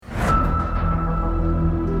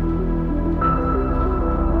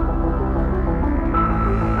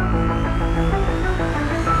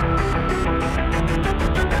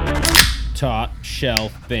Top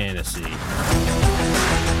Shelf Fantasy.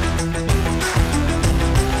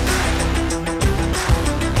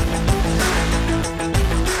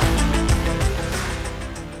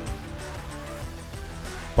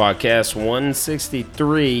 Podcast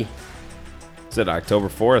 163. Is it October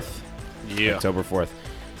 4th? Yeah. October 4th.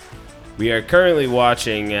 We are currently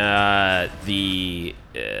watching the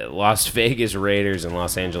Las Vegas Raiders and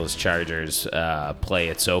Los Angeles Chargers play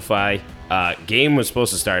at SoFi. Game was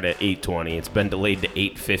supposed to start at 8:20. It's been delayed to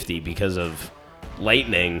 8:50 because of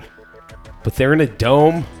lightning. But they're in a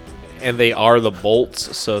dome. And they are the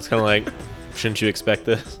Bolts, so it's kind of like, shouldn't you expect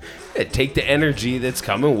this? Yeah, take the energy that's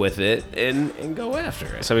coming with it and go after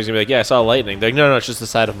it. Somebody's going to be like, yeah, I saw lightning. They're like, no, it's just the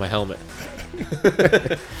side of my helmet.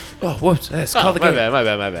 Oh, whoops. That's called the game. My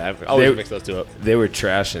bad. I always mix those two up. They were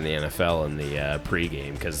trashing the NFL in the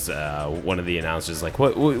pregame because one of the announcers like,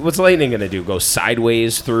 "What's lightning gonna do? Go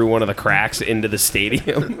sideways through one of the cracks into the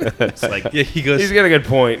stadium?" It's like, Yeah, he goes. he's got a good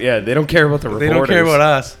point. Yeah, they don't care about the reporters. They don't care about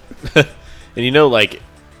us. And you know, like,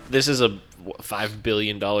 this is a $5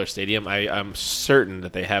 billion stadium. I'm certain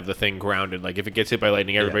that they have the thing grounded. Like, if it gets hit by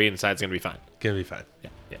lightning, everybody inside's going to be fine. Gonna be fine.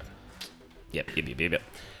 Yep.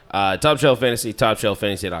 Top Shelf Fantasy,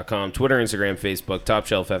 TopShelfFantasy.com, Twitter, Instagram, Facebook, Top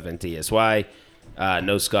Shelf FNTSY.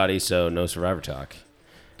 No Scotty, so no Survivor Talk.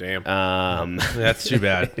 Damn. That's too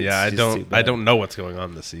bad. Yeah, It's just too bad. I don't know what's going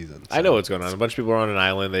on this season. I know what's going on. A bunch of people are on an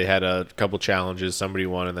island. They had a couple challenges. Somebody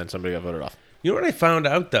won, and then somebody got voted off. You know what I found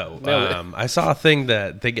out though? I saw a thing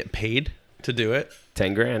that they get paid to do it.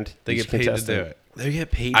 $10,000. They get paid to do it. They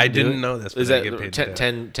get paid. I didn't know this. But Is they that get paid to do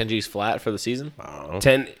it. 10 G's flat for the season? I don't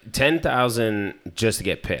know. 10,000 just to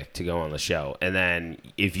get picked to go on the show, and then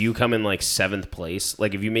if you come in like 7th place,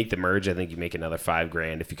 like if you make the merge, I think you make another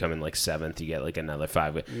 $5,000. If you come in like 7th, you get like another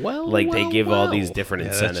 $5,000. Well, like they give all well. these different Yeah,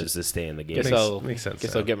 that's incentives to stay in the game. Makes sense,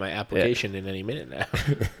 Guess though. I'll get my application in any minute now.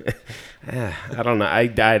 I don't know. I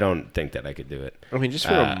don't think that I could do it. I mean, just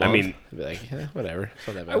for a month. I mean, I'd be like, whatever. It's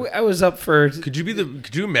not that I, bad. I was up for. Could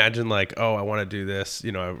you imagine like, oh, I want to do this,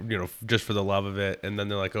 just for the love of it, and then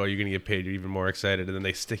they're like, oh, you're gonna get paid, you're even more excited, and then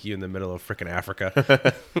they stick you in the middle of freaking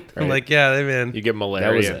Africa. I'm like, yeah, they man. You get That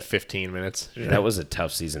malaria was in it. 15 minutes. That was a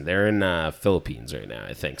tough season. They're in Philippines right now,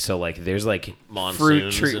 I think. So like, there's like fruit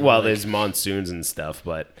Monsoons tree. and, Well, like- there's monsoons and stuff,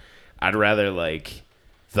 but I'd rather like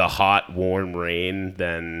the hot, warm rain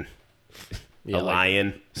than Yeah, a like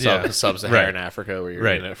lion. Yeah. Sub-Saharan Right. Africa where you're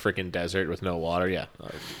Right. in a freaking desert with no water. Yeah.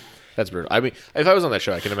 That's brutal. I mean, if I was on that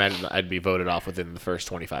show, I can imagine I'd be voted off within the first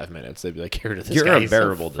 25 minutes. They'd be like, "Here to this You're guy. He's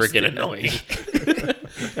unbearable so to freaking stand. annoying."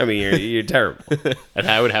 I mean, you're terrible. And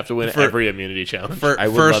I would have to win every immunity challenge. I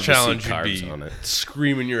would First love to see challenge would carbs be on it.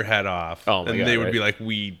 screaming your head off, Oh my and God, they would right? be like,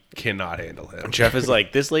 we cannot handle him. Jeff is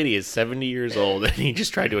like, "This lady is 70 years old, and he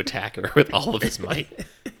just tried to attack her with all of his might."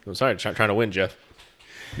 I'm sorry, trying to win, Jeff.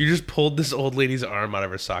 You just pulled this old lady's arm out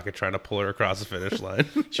of her socket trying to pull her across the finish line.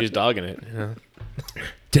 She was dogging it.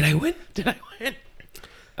 Did I win? Did I win?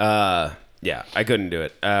 Yeah, I couldn't do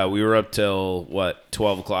it. We were up till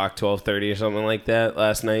 12 o'clock, 12:30 or something like that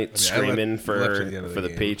last night, I left screaming at for the end of the the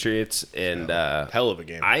game. Patriots, and Hell of a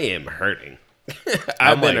game. I am hurting.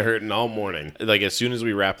 I've been like- hurting all morning. Like, as soon as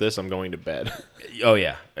we wrap this, I'm going to bed. Oh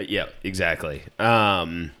yeah, exactly.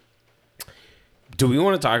 Do we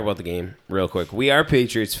want to talk about the game real quick? We are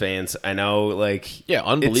Patriots fans. I know, like, Yeah,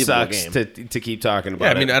 unbelievable it sucks game. to keep talking about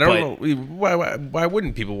Yeah, it. I mean, I don't but- know why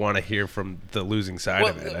wouldn't people want to hear from the losing side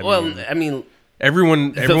of it? I mean,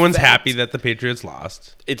 Everyone's fact- happy that the Patriots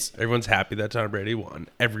lost. It's Everyone's happy that Tom Brady won.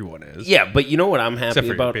 Everyone is. yeah, but you know what I'm Except happy for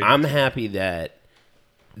your about? Patriots. I'm happy that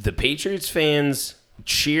the Patriots fans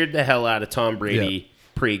cheered the hell out of Tom Brady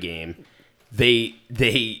pregame. They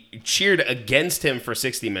cheered against him for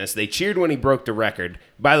 60 minutes. They cheered when he broke the record.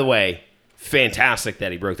 By the way, fantastic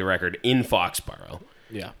that he broke the record in Foxborough.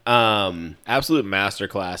 yeah, absolute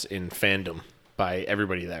masterclass in fandom by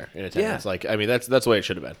everybody there in attendance. Yeah. Like, I mean, that's the way it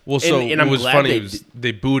should have been. Well, so And it I'm was glad funny. they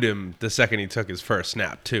They booed him the second he took his first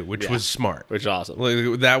snap too, which Yeah. was smart. Which is awesome.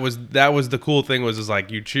 Like, that was the cool thing was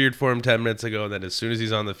like you cheered for him 10 minutes ago, and then as soon as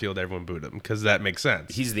he's on the field, everyone booed him because that makes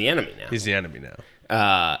sense. He's the enemy now. He's the enemy now.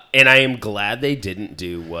 And I am glad they didn't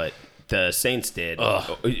do what the Saints did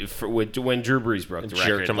when Drew Brees broke the record.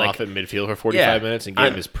 Jerked him Like, off at midfield for 45 minutes and gave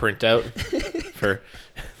him his printout for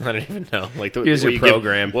I don't even know. Like Here's what your you give-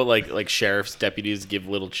 program. what like sheriff's deputies give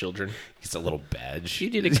little children. It's a little badge. You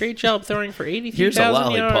did a great job throwing for Here's a 83,000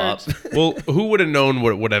 lollipop. yards. Well, who would have known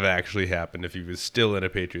what would have actually happened if he was still in a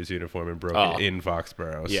Patriots uniform and broke Oh. it in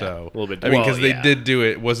Foxborough? Yeah, so a little bit I mean, Well, because they yeah. did do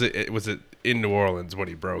it. Was it in New Orleans when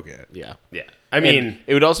he broke it. Yeah. Yeah. I mean,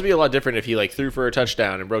 it would also be a lot different if he like threw for a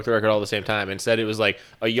touchdown and broke the record all at the same time. Instead, it was like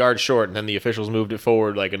a yard short, and then the officials moved it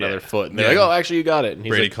forward like another foot. And they're like, "Oh, actually, you got it." And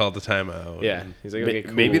he's Brady like, called the timeout. "Yeah." He's like, okay,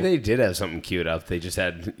 cool. maybe they did have something queued up. They just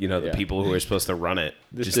had, the people who were supposed to run it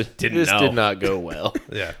This didn't know. did not go well.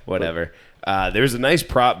 Yeah. Whatever. There was a nice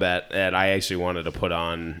prop bet that I actually wanted to put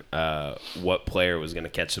on what player was going to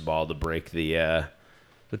catch the ball to break the.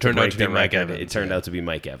 It turned out to be their Mike record. Evans. It turned out to be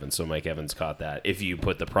Mike Evans, so Mike Evans caught that. If you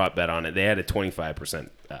put the prop bet on it, they had a 25%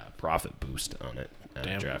 profit boost on it.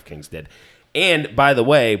 DraftKings did. And by the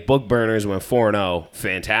way, Book Burners went 4-0.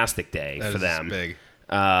 Fantastic day That for is them. big.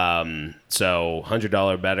 So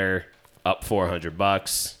 $100 better, up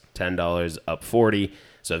 $400, $10 up 40.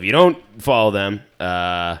 So if you don't follow them,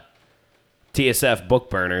 TSF Book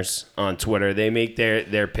Burners on Twitter, they make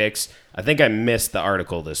their picks. I think I missed the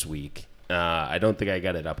article this week. I don't think I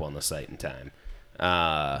got it up on the site in time.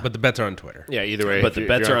 But the bets are on Twitter. Yeah, either way. But if the you're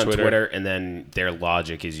bets are on Twitter, and then their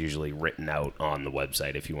logic is usually written out on the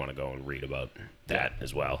website if you want to go and read about that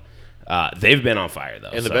as well. They've been on fire, though.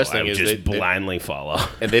 And the so best I thing would is just they blindly follow.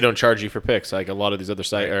 And they don't charge you for picks like a lot of these other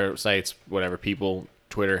sites, whatever people,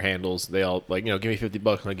 Twitter handles. They all like, give me $50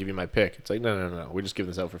 and I'll give you my pick. It's like no, we just give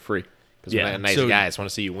this out for free because we're nice So guys. Want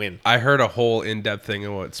to see you win. I heard a whole in-depth thing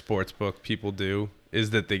on what sportsbook people do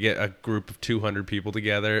is that they get a group of 200 people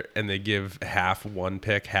together and they give half one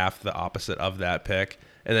pick, half the opposite of that pick.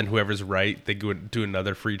 And then whoever's right, they go do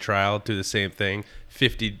another free trial, do the same thing.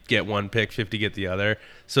 50 get one pick, 50 get the other.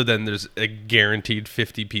 So then there's a guaranteed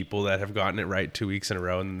 50 people that have gotten it right 2 weeks in a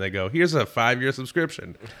row. And they go, here's a 5-year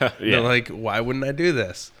subscription. They're like, why wouldn't I do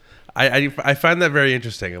this? I find that very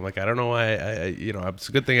interesting. I'm like, I don't know why. It's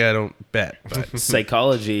a good thing I don't bet. But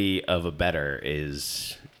Psychology of a bettor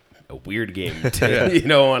is a weird game. You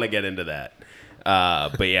don't want to get into that.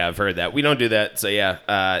 But yeah, I've heard that. We don't do that. So yeah,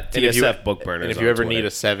 TSF Book Burners. And if you ever need a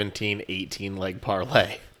 17-18 leg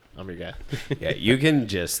parlay, I'm your guy. yeah, you can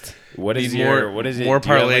just what is need your what is it? more Do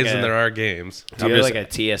you have parlays like than there are games. Do you have like a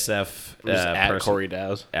TSF Just at person? Corey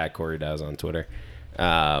Dow's. At Corey Dow's on Twitter.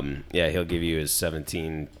 Yeah, he'll give you his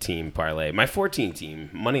 17 team parlay. My 14 team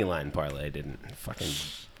money line parlay didn't. Fucking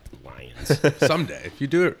Lions. Someday, if you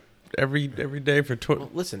do it every day for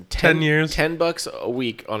Listen, 10 years, $10 a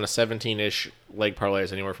week on a 17-ish leg parlay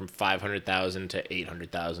is anywhere from 500,000 to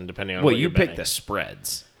 800,000, depending on. Well, what you you're pick betting. the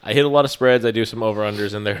spreads. I hit a lot of spreads. I do some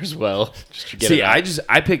over-unders in there as well. Just to get See, it out.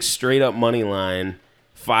 I picked straight up money line,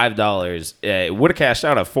 $5. It would have cashed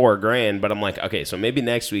out at $4,000, but I'm like, okay, so maybe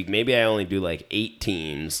next week, maybe I only do like 8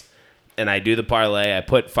 teams, and I do the parlay. I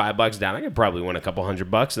put $5 down. I could probably win a couple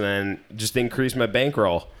 $100, and then just increase my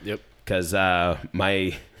bankroll. Yep. Because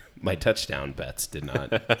my touchdown bets did not.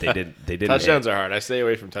 They didn't. Touchdowns hit. are hard. I stay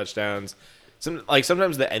away from touchdowns.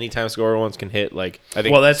 Sometimes the anytime scorer ones can hit. Like I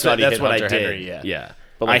think. Well, that's Scotty what hit I Hunter did. Henry, Yeah.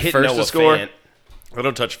 But I like hit first Noah to score. Fant. I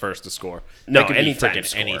don't touch first to score. No, That could be anytime freaking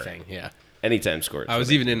score. anything. Yeah. Anytime scored. I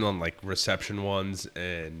was even in on like reception ones,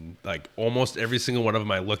 and like almost every single one of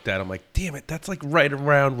them I looked at. I'm like, damn it, that's like right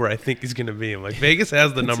around where I think he's gonna be. I'm like, Vegas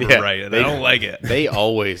has the number Yeah, right, and I don't like it. They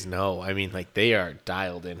always know. I mean, like they are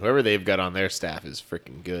dialed in. Whoever they've got on their staff is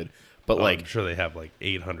freaking good. But I'm like, sure they have like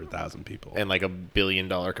 800,000 people. and like $1 billion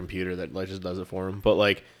computer that like just does it for them. But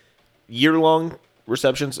like year-long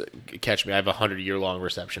receptions, catch me. I have 100 year-long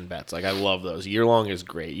reception bets. Like I love those. Year-long is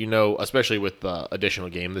great. Especially with the additional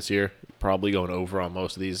game this year, probably going over on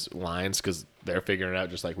most of these lines because they're figuring it out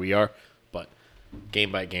just like we are. But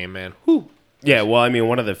game by game, man. Whew. Yeah, well, I mean,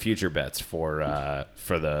 one of the future bets for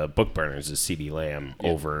the Book Burners is CeeDee Lamb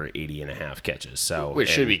over 80.5 catches. So Which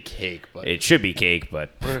should and be cake, but it should be cake,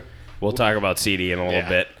 but we'll talk about CD in a little Yeah.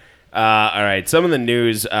 bit. All right, some of the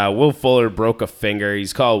news. Will Fuller broke a finger.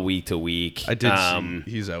 He's called week to week. I did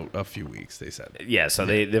see he's out a few weeks, they said. Yeah, so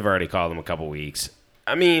they've already called him a couple weeks.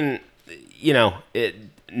 I mean,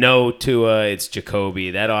 no Tua, it's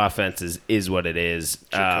Jacoby. That offense is what it is.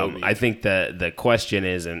 Jacoby. I think the question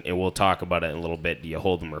is, and we'll talk about it in a little bit, do you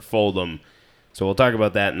hold them or fold them? So we'll talk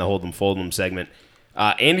about that in the hold them, fold them segment.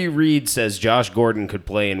 Andy Reid says Josh Gordon could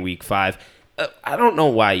play in week 5. I don't know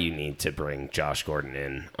why you need to bring Josh Gordon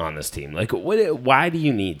in on this team. Like, why do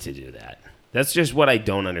you need to do that? That's just what I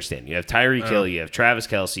don't understand. You have Tyreek Hill, you have Travis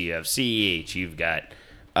Kelce, you have CEH, you've got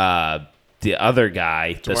the other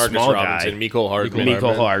guy, the Demarcus small Robinson, guy, Mecole Hardman,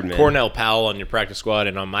 Mecole Hardman. Cornell Powell on your practice squad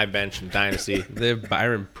and on my bench in Dynasty. They have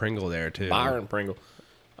Byron Pringle there, too. Byron Pringle.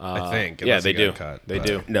 I think. Yeah, unless they he do. got cut, They but-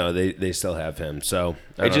 do. No, they still have him. So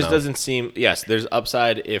I It don't just know. doesn't seem. Yes, there's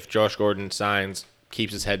upside if Josh Gordon signs,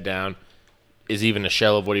 keeps his head down, is even a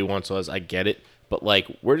shell of what he once was. I get it, but like,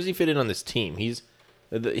 where does he fit in on this team? He's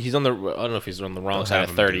on the. I don't know if he's on the wrong They'll side have of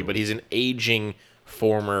him 30, do- but he's an aging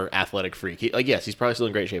former athletic freak. Yes, he's probably still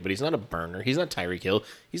in great shape, but he's not a burner. He's not Tyreek Hill.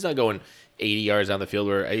 He's not going 80 yards down the field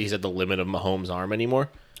where he's at the limit of Mahomes' arm anymore.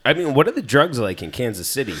 I mean, what are the drugs like in Kansas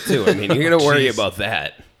City, too? I mean, you're going to worry about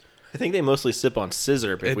that. I think they mostly sip on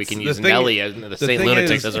scissor if we It's- can the use thing- Nelly as the St. thing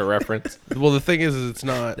Lunatics is- as a reference. Well, the thing is it's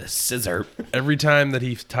not The scissor. every time that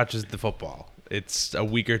he touches the football. It's a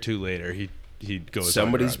week or two later he goes. on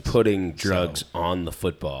Somebody's drugs. putting drugs on the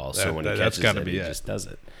football, so That- when he that's catches gotta it, be he it. just does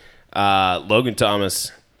it. Logan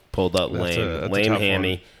Thomas pulled out That's a lame tough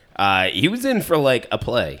hammy. He was in for like a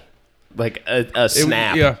play, like a It-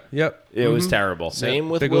 snap. yeah. Yep. It was terrible. Same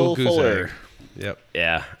with Big Will old goose Fuller. egg. Yep.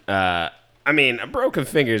 Yeah. I mean, a broken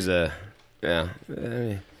finger's a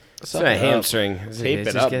it's Suck not a it up. hamstring. Tape It's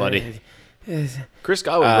it just up, buddy. Chris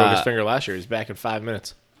Godwin broke his finger last year. He's back in 5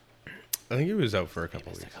 minutes. I think he was out for a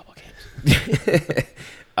couple weeks. He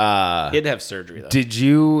had to have surgery though.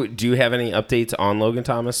 Do you have any updates on Logan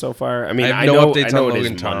Thomas so far? I mean, I have no know, updates I know on it is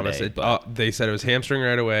Logan Thomas. Monday, but They said it was hamstring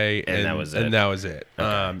right away, and that was it. And that was it.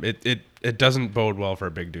 It doesn't bode well for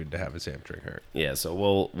a big dude to have his hamstring hurt. yeah, so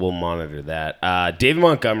we'll monitor that. David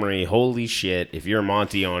Montgomery, holy shit! If you're a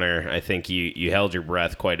Monty owner, I think you held your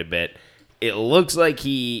breath quite a bit. It looks like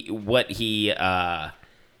he avoided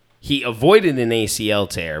an ACL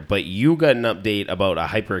tear, but you got an update about a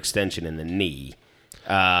hyperextension in the knee.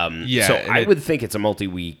 Yeah, so and I would think it's a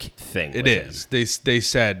multi-week thing. It is. They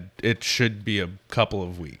said it should be a couple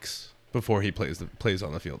of weeks before he plays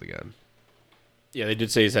on the field again. Yeah, they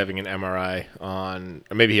did say he's having an MRI on,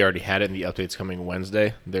 or maybe he already had it, and the update's coming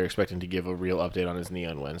Wednesday. They're expecting to give a real update on his knee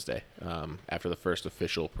on Wednesday, after the first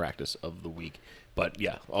official practice of the week. But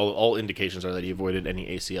yeah, all indications are that he avoided any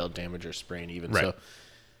ACL damage or sprain, even. Right. So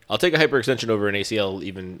I'll take a hyperextension over an ACL,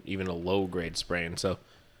 even a low grade sprain. So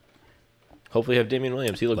hopefully, have Damian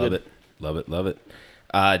Williams. He looked Love good. it. Love it.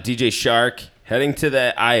 DJ Shark heading to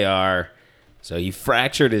the IR. So he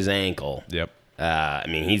fractured his ankle. Yep. I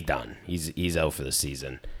mean, he's done. He's out for the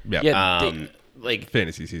season. Yep. Yeah, like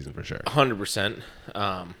Fantasy season for sure. 100%.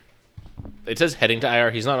 It says heading to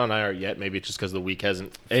IR. He's not on IR yet. Maybe it's just because the week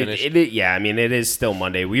hasn't finished. Yeah, I mean, it is still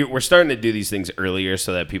Monday. We're starting to do these things earlier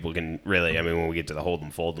so that people can really, I mean, when we get to the hold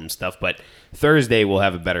 'em, fold 'em stuff. But Thursday, we'll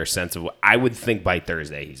have a better sense of I would think by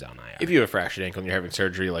Thursday he's on IR. If you have a fractured ankle and you're having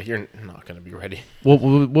surgery, like you're not going to be ready. What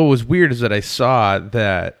was weird is that I saw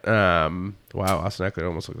that. Wow, Austin Eckler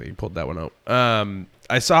almost looked like he pulled that one out.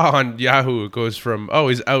 I saw on Yahoo it goes from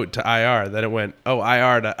he's out to IR, then it went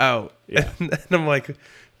IR to out, Yeah. and I'm like,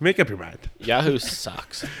 make up your mind. Yahoo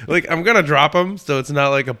sucks. Like I'm gonna drop him, so it's not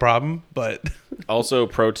like a problem. But Also,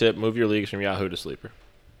 pro tip: move your leagues from Yahoo to Sleeper.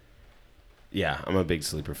 Yeah, I'm a big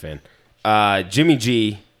sleeper fan. Jimmy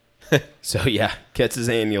G. So yeah, gets his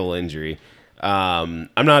annual injury. I'm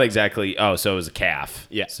not exactly. Oh, so it was a calf.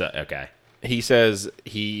 Yeah. So okay. He says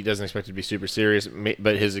he doesn't expect it to be super serious,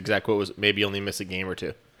 but his exact quote was maybe only miss a game or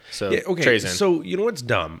two. So yeah, okay. Trey's in. So you know what's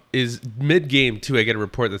dumb is mid game too. I get a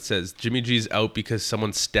report that says Jimmy G's out because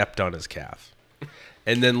someone stepped on his calf,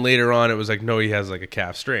 and then later on it was like no, he has like a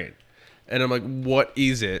calf strain, and I'm like, what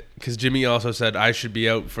is it? Because Jimmy also said I should be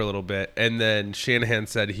out for a little bit, and then Shanahan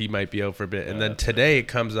said he might be out for a bit, and then today it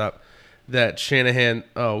comes up that Shanahan.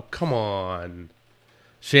 Oh come on,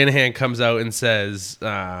 Shanahan comes out and says.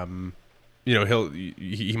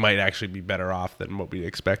 He might actually be better off than what we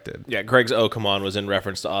expected. Yeah, Greg's "oh come on" was in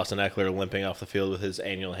reference to Austin Eckler limping off the field with his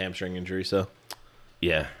annual hamstring injury. So,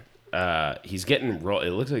 Yeah. He's getting. It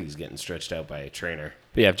looks like he's getting stretched out by a trainer.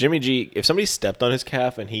 but yeah, if Jimmy G, if somebody stepped on his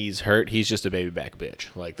calf and he's hurt, he's just a baby back bitch.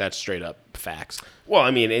 Like that's straight up facts. Well, I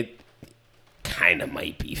mean, it kind of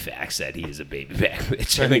might be facts that he is a baby back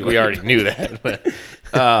bitch. I think we anyway. already knew that.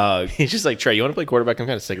 But he's just like, Trey, you want to play quarterback? I'm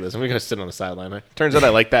kind of sick of this. I'm going to sit on the sideline. Turns out I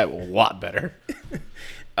like that a lot better.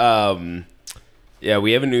 Yeah,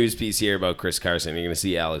 we have a news piece here about Chris Carson. You're going to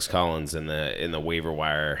see Alex Collins in the waiver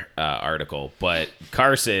wire article, but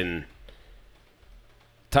Carson.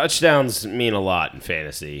 Touchdowns mean a lot in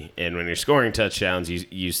fantasy, and when you're scoring touchdowns,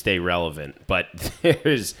 you stay relevant. But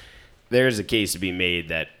there's a case to be made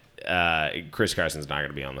that Chris Carson's not going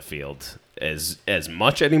to be on the field as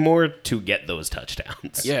much anymore to get those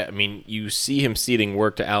touchdowns. Yeah, I mean, you see him ceding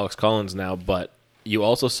work to Alex Collins now, but you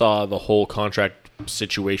also saw the whole contract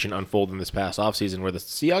situation unfold in this past offseason where the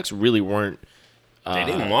Seahawks really weren't. They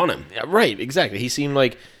didn't want him. Yeah, right, exactly. He seemed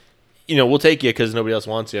like, we'll take you because nobody else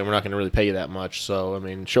wants you, and we're not going to really pay you that much. So, I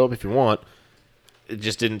mean, show up if you want. It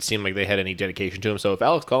just didn't seem like they had any dedication to him. So if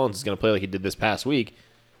Alex Collins is going to play like he did this past week,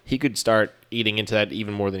 he could start eating into that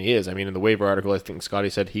even more than he is. I mean, in the waiver article, I think Scotty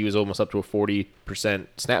said he was almost up to a 40%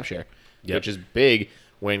 snap share, which is big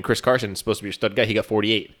when Chris Carson is supposed to be your stud guy. He got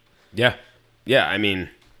 48. Yeah. I mean,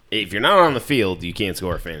 if you're not on the field, you can't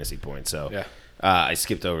score fantasy points. So, Yeah. I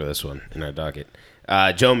skipped over this one in our docket.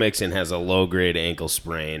 Joe Mixon has a low-grade ankle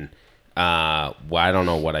sprain. Well, I don't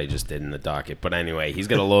know what I just did in the docket, but anyway, he's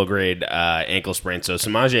got a low-grade ankle sprain. So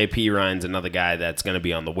Samaje Perine's another guy that's going to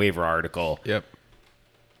be on the waiver article. Yep.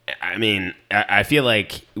 I mean, I feel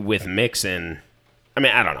like with Mixon, I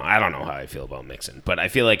mean, I don't know how I feel about Mixon, but I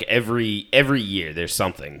feel like every year there's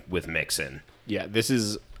something with Mixon. Yeah, this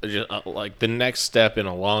is just, like the next step in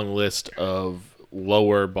a long list of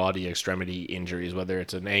lower body extremity injuries, whether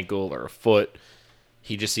it's an ankle or a foot.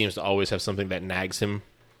 He just seems to always have something that nags him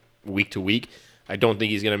week to week. I don't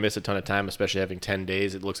think he's going to miss a ton of time, especially having 10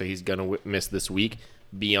 days. It looks like he's going to miss this week.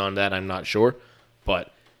 Beyond that, I'm not sure.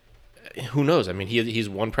 But who knows? I mean, he's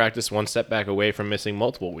one practice, one setback away from missing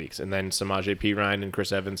multiple weeks. And then Samaje Perine and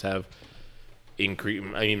Chris Evans have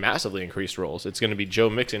massively increased roles. It's going to be Joe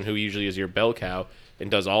Mixon, who usually is your bell cow and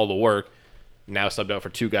does all the work, now subbed out for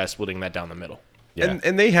two guys splitting that down the middle. Yeah.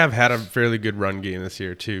 And they have had a fairly good run game this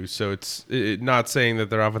year too. So it's not saying that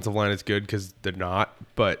their offensive line is good because they're not,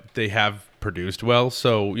 but they have produced well.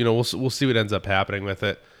 So we'll see what ends up happening with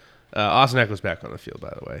it. Austin Eckler's back on the field, by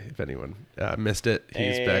the way. If anyone missed it,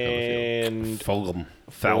 he's back on the field. And Fulgham.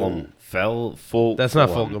 That's not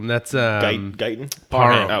Fulgham. That's Guyton?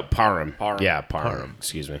 Parham. Parham. Parham. Yeah, Parham.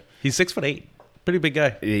 Excuse me. He's 6'8", pretty big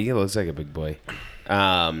guy. Yeah, he looks like a big boy.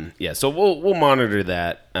 Yeah, so we'll monitor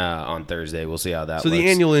that on Thursday. We'll see how that So looks. the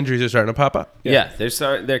annual injuries are starting to pop up. Yeah,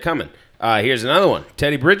 they're coming. Here's another one.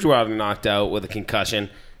 Teddy Bridgewater knocked out with a concussion.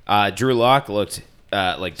 Drew Lock looked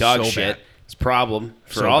like dog So shit. bad. It's a problem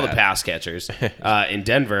for So all the bad. pass catchers in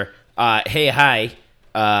Denver. I'm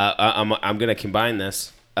going to combine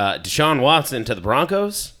this. Deshaun Watson to the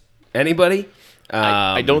Broncos. Anybody?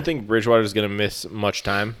 I don't think Bridgewater is going to miss much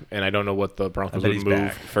time, and I don't know what the Broncos bet would he's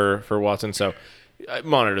move back. for Watson. So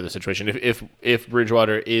monitor the situation. If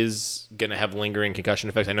Bridgewater is going to have lingering concussion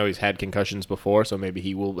effects, I know he's had concussions before, so maybe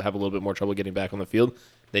he will have a little bit more trouble getting back on the field.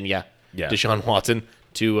 Then yeah. Deshaun Watson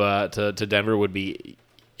to Denver would be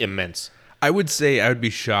immense. I would say I would be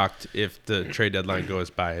shocked if the trade deadline goes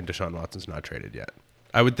by and Deshaun Watson's not traded yet.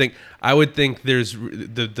 I would think there's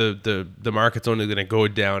the market's only going to go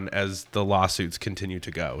down as the lawsuits continue to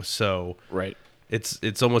go. So Right.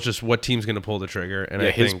 it's almost just what team's going to pull the trigger. And Yeah,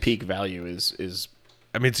 I his think peak value is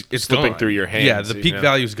I mean it's slipping gone. through your hands. Yeah, the peak you know?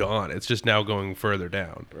 value's gone. It's just now going further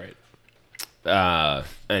down. right.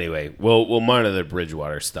 Anyway, we'll monitor the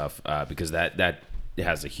Bridgewater stuff because that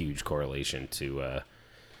has a huge correlation to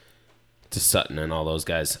Sutton and all those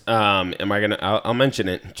guys. I'll mention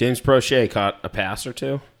it. James Prochet caught a pass or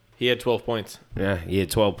two. He had 12 points. Yeah, he had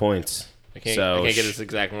 12 points. I can't get his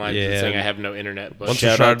exact line. Yeah. Yeah. Saying I have no internet, but Once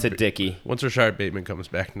Shout out Rashard- to Dickey. Once Rashard Bateman comes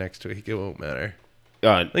back next week, it won't matter.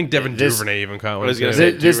 I I think Devin Duvernay even caught one. was gonna too.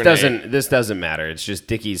 say- This doesn't matter. It's just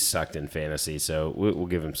Dickey's sucked in fantasy, so we'll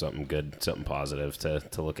give him something good, something positive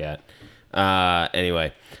to look at.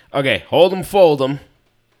 Anyway, okay, hold 'em, fold 'em.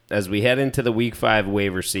 As we head into the Week 5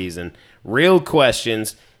 waiver season, real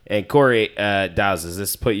questions. And Corey Dawes, does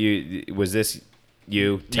this put you? Was this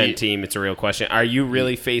you 10 Yeah. team? It's a real question. Are you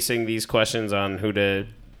really facing these questions on who to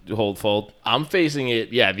hold, fold? I'm facing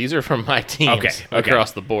it. Yeah, these are from my teams Okay.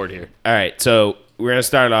 across the board here. All right, so we're gonna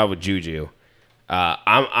start off with Juju.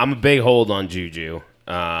 I'm a big hold on Juju,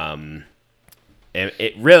 and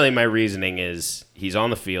it really my reasoning is he's on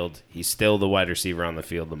the field. He's still the wide receiver on the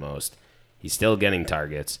field the most. He's still getting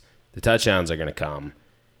targets. The touchdowns are gonna come.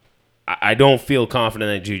 I don't feel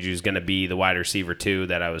confident that Juju's gonna be the wide receiver 2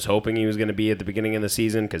 that I was hoping he was gonna be at the beginning of the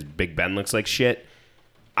season because Big Ben looks like shit.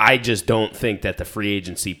 I just don't think that the free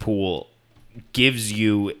agency pool gives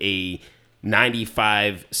you a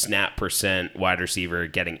 95 snap % wide receiver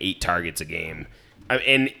getting 8 targets a game.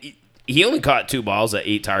 And he only caught 2 balls at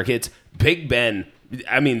 8 targets. Big Ben,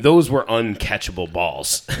 I mean, those were uncatchable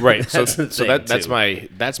balls. Right. That's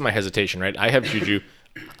That's my hesitation, right? I have Juju.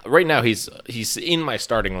 Right now he's in my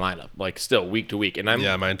starting lineup, like still week to week. And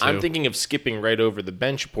mine too. I'm thinking of skipping right over the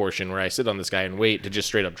bench portion where I sit on this guy and wait to just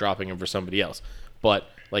straight up dropping him for somebody else. But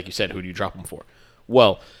like you said, who do you drop him for?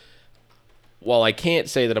 Well, while I can't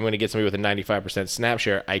say that I'm going to get somebody with a 95% snap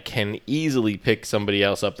share, I can easily pick somebody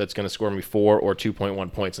else up that's going to score me 4 or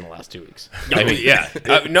 2.1 points in the last 2 weeks. I mean, yeah.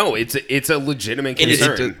 No, it's a legitimate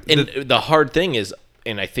concern. And the hard thing is,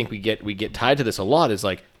 and I think we get tied to this a lot, is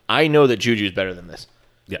like I know that Juju is better than this.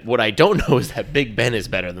 Yeah. What I don't know is that Big Ben is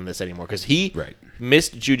better than this anymore because he Right.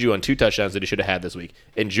 missed Juju on 2 touchdowns that he should have had this week.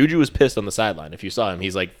 And Juju was pissed on the sideline. If you saw him,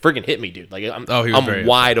 he's like, friggin' hit me, dude. Like, I'm very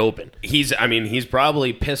wide open. He's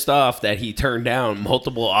probably pissed off that he turned down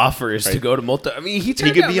multiple offers to go to multiple. I mean, he He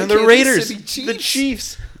could could be on the Raiders, the Chiefs.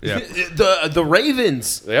 Chiefs. Yeah. The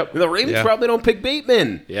Ravens. Yep. The Ravens Yeah. probably don't pick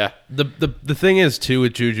Bateman. Yeah. The thing is too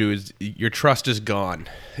with Juju is your trust is gone.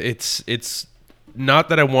 It's not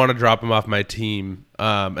that I want to drop him off my team,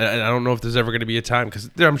 and I don't know if there's ever going to be a time because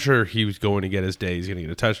I'm sure he was going to get his day. He's going to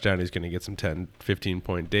get a touchdown. He's going to get some 10,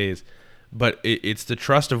 15-point days. But it's the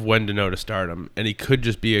trust of when to know to start him, and he could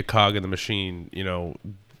just be a cog in the machine,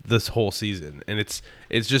 this whole season. And it's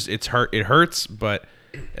hurt. It hurts, but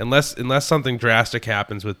unless something drastic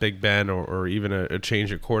happens with Big Ben or even a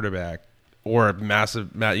change at quarterback or a massive,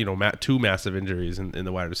 two massive injuries in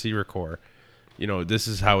the wide receiver core. This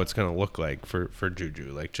is how it's going to look like for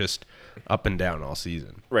Juju, like just up and down all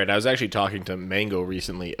season. Right. I was actually talking to Mango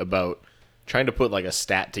recently about trying to put like a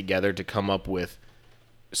stat together to come up with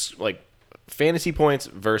like fantasy points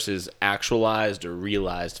versus actualized or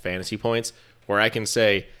realized fantasy points, where I can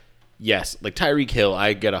say, yes, like Tyreek Hill,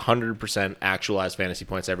 I get 100% actualized fantasy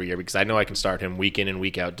points every year because I know I can start him week in and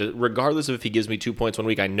week out. Regardless of if he gives me 2 points one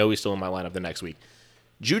week, I know he's still in my lineup the next week.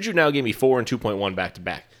 Juju now gave me 4 and 2.1 back to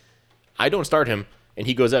back. I don't start him, and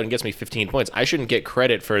he goes out and gets me 15 points. I shouldn't get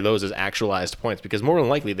credit for those as actualized points because more than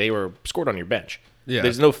likely they were scored on your bench. Yeah.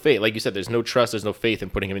 There's no faith. Like you said, there's no trust, there's no faith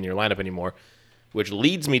in putting him in your lineup anymore, which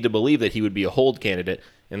leads me to believe that he would be a hold candidate,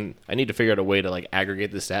 and I need to figure out a way to like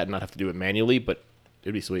aggregate the stat and not have to do it manually, but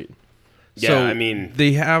it'd be sweet. Yeah, So I mean,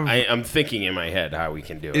 they have. I'm thinking in my head how we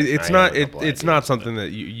can do it. It's I not. have a couple It's ideas, not but- something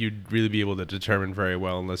that you'd really be able to determine very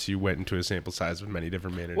well unless you went into a sample size with many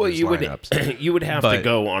different managers' Well, you lineups. would you would have to But-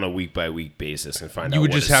 go on a week by week basis and find You out.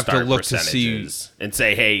 would what just his have to start look to percentage see- is and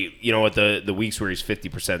say, hey, you know what, the weeks where he's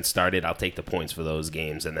 50% started, I'll take the points for those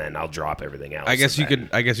games and then I'll drop everything else. I guess you and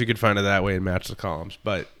then- could find it that way and match the columns,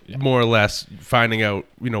 but more or less finding out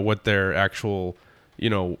what their actual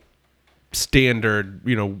standard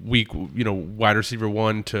week wide receiver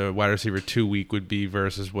 1 to wide receiver 2 week would be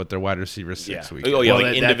versus what their wide receiver 6 week. Oh yeah, Well,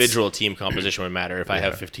 like that's- individual team composition would matter. If I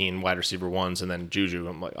have 15 wide receiver ones and then Juju,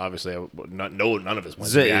 I'm like obviously none of his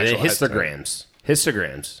points. would be the actualized.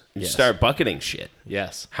 histograms. You Yes. start bucketing shit.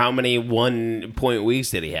 Yes. How many 1 point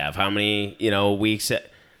weeks did he have? How many weeks?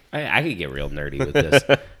 I could get real nerdy with this.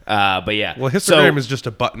 But yeah. Well, histogram is just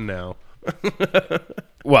a button now.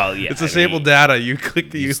 Well, yeah. It's a sample data. You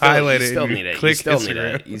click you highlight it. And you click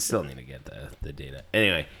Instagram. You still need to get the data.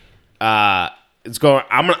 Anyway, it's going.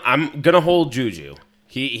 I'm gonna hold Juju.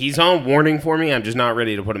 He's on warning for me. I'm just not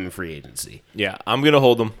ready to put him in free agency. Yeah, I'm gonna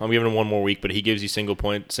hold him. I'm giving him one more week, but he gives you single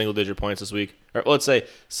digit points this week, or let's say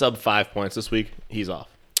sub 5 points this week. He's off.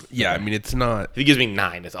 Yeah, I mean it's not. If he gives me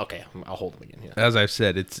 9, it's okay. I'll hold him again. Yeah. As I've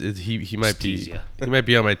said, he might tease be ya. he might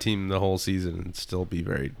be on my team the whole season and still be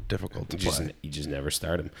very difficult to play. You just never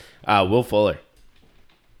start him. Will Fuller.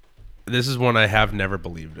 This is one I have never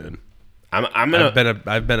believed in. I'm gonna.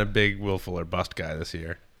 I've been a big Will Fuller bust guy this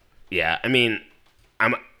year. Yeah, I mean,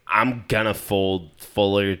 I'm gonna fold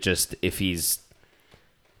Fuller just if he's.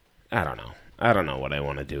 I don't know. I don't know what I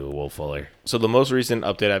want to do with Will Fuller. So the most recent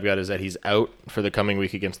update I've got is that he's out for the coming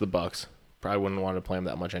week against the Bucks. Probably wouldn't want to play him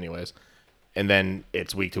that much anyways. And then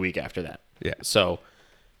it's week to week after that. Yeah. So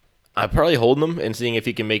I'm probably holding him and seeing if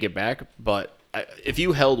he can make it back. But if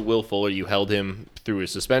you held Will Fuller, you held him through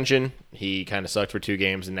his suspension. He kind of sucked for 2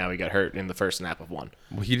 games, and now he got hurt in the first snap of one.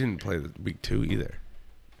 Well, he didn't play the week 2 either.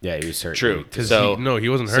 Yeah, he was hurt. True. Because So he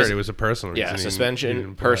wasn't hurt. It was a personal reason. Yeah, He suspension,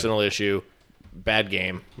 didn't play. personal issue, bad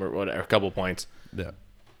game, or whatever, a couple points. Yeah.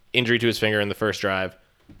 Injury to his finger in the first drive,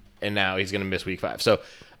 and now he's going to miss week 5. So,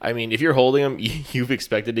 I mean, if you're holding him, you've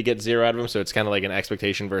expected to get 0 out of him, so it's kind of like an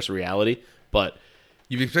expectation versus reality. But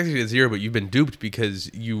You've expected to get 0, but you've been duped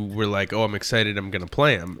because you were like, "Oh, I'm excited, I'm going to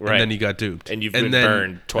play him," Right. and then you got duped, And you've been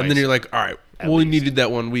burned twice. And then you're like, "All right, At well, he least. needed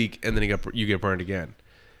that 1 week," and then you get burned again.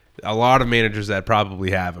 A lot of managers that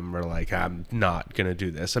probably have him are like, "I'm not going to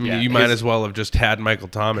do this." I mean, Yeah, you might his- as well have just had Michael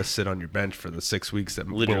Thomas sit on your bench for the 6 weeks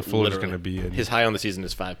that Will Fuller's literally, going to be in. his high on the season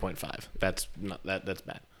is 5.5. That's not that's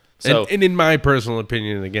bad. So And in my personal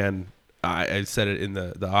opinion, again, I said it in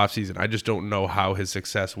the offseason, I just don't know how his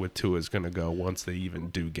success with Tua is going to go once they even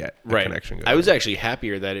do get a right, connection going. I was actually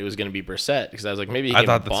happier that it was going to be Brissett because I was like, maybe he I can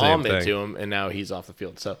thought the bomb same it thing. to him, and now he's off the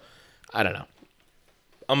field. So I don't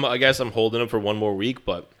know. I guess I'm holding him for one more week,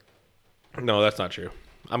 but no, that's not true.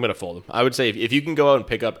 I'm going to fold him. I would say if you can go out and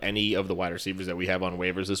pick up any of the wide receivers that we have on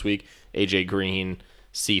waivers this week, AJ Green,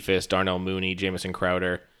 Cephas, Darnell Mooney, Jamison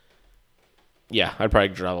Crowder, yeah, I'd probably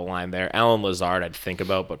draw the line there. Alan Lazard I'd think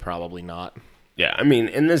about, but probably not. Yeah, I mean,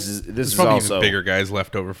 and this There's is probably also even bigger guys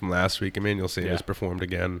left over from last week. Emmanuel Sanders performed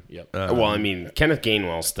again. Yep. well, I mean, Kenneth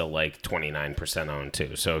Gainwell's still like 29% owned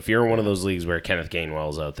too. So if you're in one of those leagues where Kenneth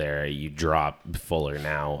Gainwell's out there, you drop Fuller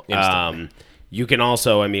now. Instantly. You can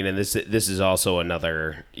also, I mean, and this is also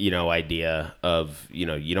another idea of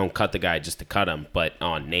you don't cut the guy just to cut him, but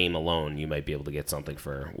on name alone, you might be able to get something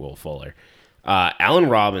for Will Fuller. Allen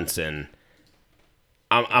Robinson.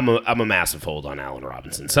 I'm a massive hold on Allen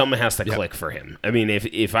Robinson. Something has to click for him. I mean,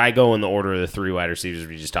 if I go in the order of the 3 wide receivers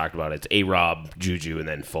we just talked about, it's A-Rob, Juju, and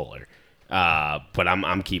then Fuller. But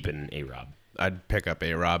I'm keeping A-Rob. I'd pick up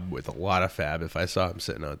A-Rob with a lot of fab if I saw him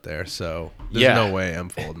sitting out there. So there's no way I'm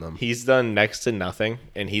folding him. He's done next to nothing,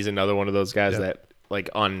 and he's another one of those guys that, like,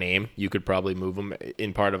 on name, you could probably move him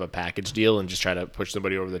in part of a package deal and just try to push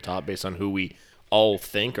somebody over the top based on who we all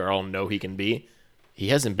think or all know he can be. He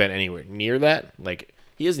hasn't been anywhere near that. Like,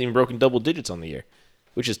 he hasn't even broken double digits on the year,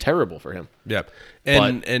 which is terrible for him. Yeah.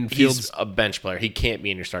 But And Fields he's a bench player. He can't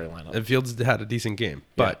be in your starting lineup. and Fields had a decent game.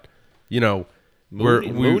 But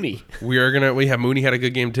Mooney. we have Mooney had a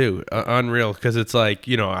good game too. Unreal, because it's like,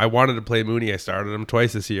 I wanted to play Mooney. I started him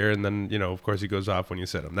twice this year, and then of course he goes off when you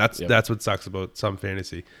sit him. That's what sucks about some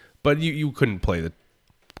fantasy. But you couldn't play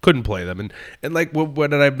them, and like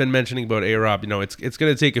what I've been mentioning about A-Rob, it's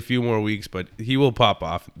going to take a few more weeks, but he will pop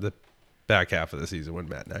off the back half of the season when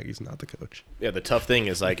Matt Nagy's not the coach. Yeah, the tough thing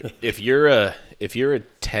is, like, if you're a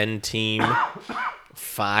 10-team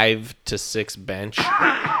 5 to 6 bench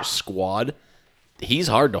squad, he's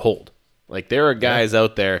hard to hold. Like, there are guys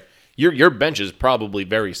out there. Your bench is probably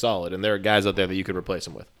very solid, and there are guys out there that you could replace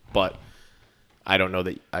him with. But I don't know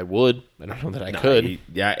that I would. I don't know that I could.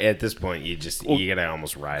 At this point, you gotta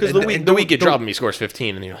almost ride Because it. the week you drop him, he scores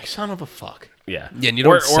 15, and you're like, son of a fuck. Yeah, and you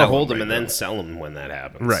don't or sell hold him him and right then now. sell him when that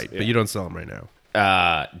happens. Right, but you don't sell him right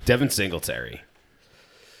now. Devin Singletary.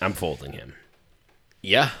 I'm folding him.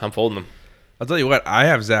 Yeah, I'm folding him. I'll tell you what, I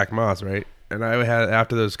have Zach Moss, right? And I had,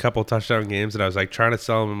 after those couple touchdown games, and I was like trying to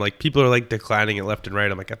sell him. I'm like, people are like declining it left and right.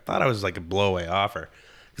 I'm like, I thought I was like a blowaway offer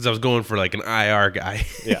because I was going for like an IR guy.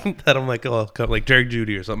 Yeah. That I'm like, oh, like Derek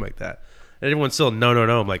Judy or something like that. And everyone's still, no.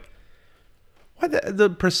 I'm like, why the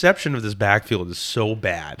perception of this backfield is so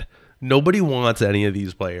bad. Nobody wants any of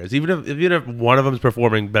these players. Even if one of them is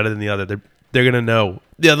performing better than the other, they're gonna know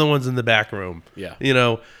the other one's in the back room. Yeah.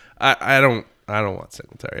 I don't want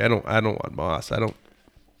Singletary. I don't want Moss.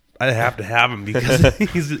 I have to have him because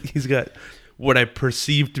he's got what I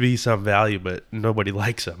perceive to be some value, but nobody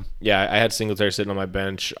likes him. Yeah, I had Singletary sitting on my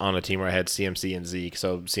bench on a team where I had CMC and Zeke.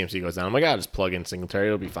 So CMC goes down. I'm like, I'll just plug in Singletary.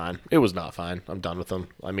 It'll be fine. It was not fine. I'm done with him.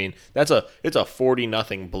 I mean, it's a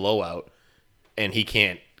 40-0 blowout, and he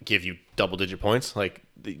can't give you double-digit points. Like,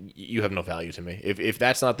 you have no value to me. If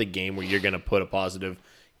that's not the game where you're going to put a positive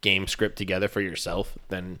game script together for yourself,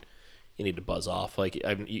 then you need to buzz off. Like,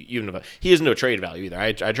 he has no trade value either.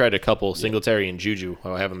 I tried a couple Singletary and Juju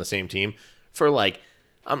who I have on the same team for, like,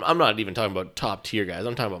 I'm not even talking about top tier guys.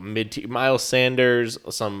 I'm talking about mid tier. Miles Sanders,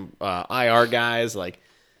 some IR guys, like,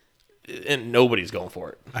 and nobody's going for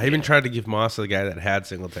it. I even tried to give Moss to the guy that had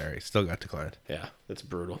Singletary. Still got declined. Yeah, that's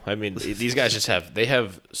brutal. I mean, these guys just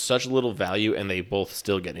have such little value, and they both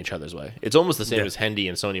still get in each other's way. It's almost the same as Hendy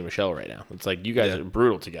and Sony Michel right now. It's like you guys are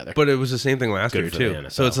brutal together. But it was the same thing last year for the too.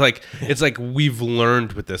 NFL. So it's like we've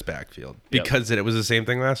learned with this backfield because it was the same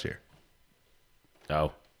thing last year.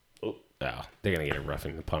 Oh, they're gonna get a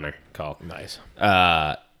roughing the punter call. Nice.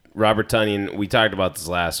 Robert Tonyan, we talked about this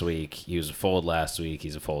last week. He was a fold last week.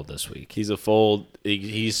 He's a fold this week. He's a fold.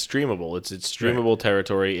 He's streamable. It's streamable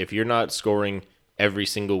territory. If you're not scoring every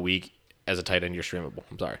single week as a tight end, you're streamable.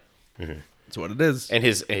 I'm sorry. That's what it is. And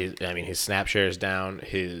his snap share is down.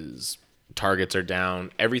 His targets are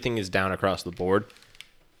down. Everything is down across the board.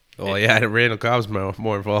 Well, yeah, Randall Cobb's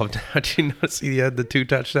more involved. Did you notice he had the 2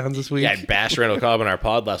 touchdowns this week? Yeah, I bashed Randall Cobb in our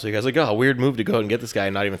pod last week. I was like, oh, weird move to go and get this guy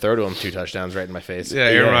and not even throw to him 2 touchdowns right in my face. Yeah,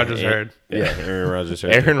 Aaron Rodgers heard. Yeah, Aaron Rodgers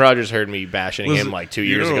heard. Aaron Rodgers heard me bashing Listen, him like 2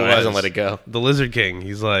 you years know ago. what And it hasn't was? let it go. The Lizard King.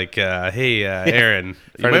 He's like, hey, Aaron, you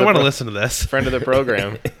Friend might of the want to pro- listen to this. Friend of the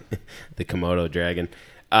program. The Komodo dragon.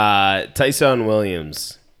 Tyson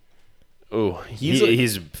Williams. Ooh,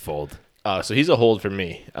 He's a fold. So he's a hold for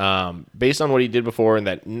me. Based on what he did before, and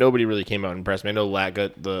that nobody really came out and impressed me. I know Lat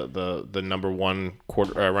got the number 1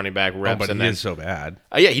 running back reps, But and he then is so bad.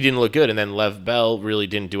 yeah, he didn't look good, and then Lev Bell really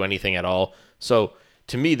didn't do anything at all. So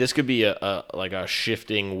to me, this could be a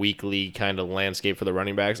shifting weekly kind of landscape for the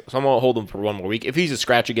running backs. So I'm gonna hold him for 1 more week. If he's a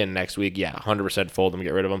scratch again next week, yeah, 100% fold him,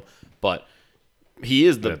 get rid of him. But he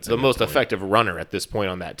is the most effective runner at this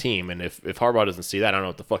point on that team, and if Harbaugh doesn't see that, I don't know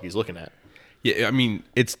what the fuck he's looking at. Yeah, I mean,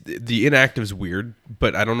 it's the inactive's weird,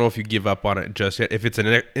 but I don't know if you give up on it just yet. If it's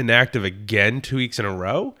an inactive again 2 weeks in a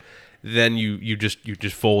row, then you just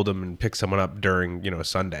fold them and pick someone up during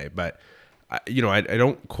Sunday. But I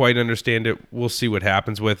don't quite understand it. We'll see what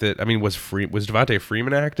happens with it. I mean, was Devontae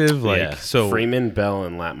Freeman active? So Freeman, Bell,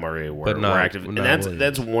 and Lat Murray were active, and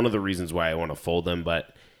that's one of the reasons why I want to fold them.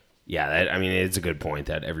 But yeah, I mean, it's a good point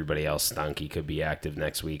that everybody else stunk. He could be active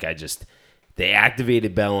next week. They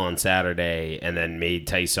activated Bell on Saturday and then made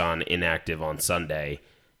Tyson inactive on Sunday.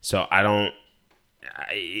 So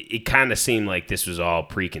it kind of seemed like this was all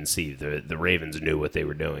preconceived. The Ravens knew what they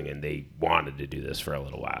were doing, and they wanted to do this for a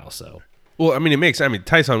little while. So, well, I mean,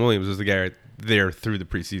 Tyson Williams was the guy right there through the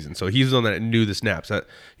preseason. So he's the one that knew the snaps, that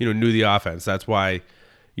knew the offense. That's why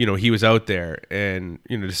he was out there, and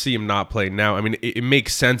to see him not play now. I mean, it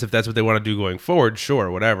makes sense if that's what they want to do going forward.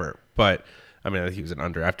 Sure, whatever, but. I mean, I think he was an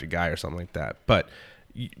undrafted guy or something like that. But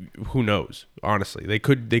who knows? Honestly, they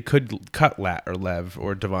could cut Lat or Lev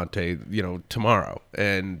or Devontae, tomorrow,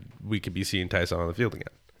 and we could be seeing Tyson on the field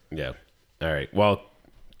again. Yeah. All right. Well,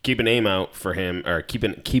 keep an aim out for him, or keep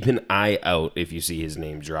an eye out if you see his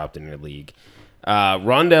name dropped in your league.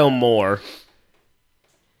 Rondale Moore.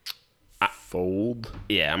 Fold.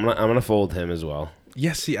 Yeah, I'm gonna fold him as well.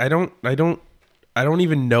 Yeah. See, I don't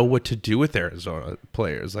even know what to do with Arizona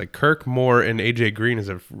players. Like Kirk, Moore, and AJ Green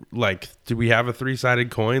do we have a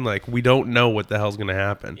 3-sided coin? Like, we don't know what the hell's going to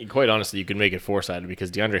happen. Quite honestly, you could make it 4-sided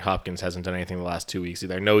because DeAndre Hopkins hasn't done anything the last 2 weeks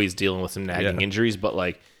either. I know he's dealing with some nagging injuries, but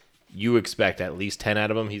you expect at least 10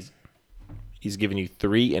 out of him. He's giving you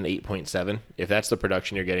 3 and 8.7. If that's the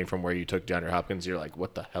production you're getting from where you took DeAndre Hopkins, you're like,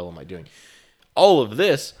 what the hell am I doing? All of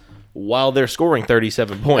this while they're scoring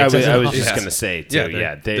 37 points. I was just going to say, too.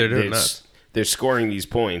 They're doing nuts. They're scoring these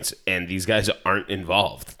points, and these guys aren't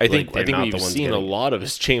involved. I think we've seen a lot of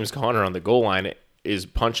is James Conner on the goal line is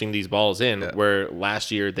punching these balls in, where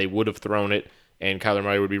last year they would have thrown it, and Kyler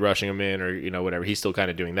Murray would be rushing them in, or whatever. He's still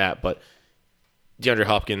kind of doing that, but DeAndre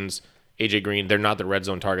Hopkins, AJ Green, they're not the red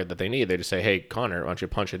zone target that they need. They just say, "Hey, Connor, why don't you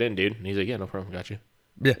punch it in, dude?" And he's like, "Yeah, no problem, got you."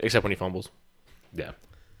 Yeah, except when he fumbles. Yeah,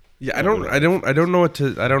 yeah. I don't know what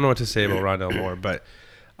to say about Rondale Moore, but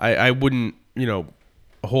I wouldn't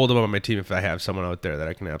hold him on my team if I have someone out there that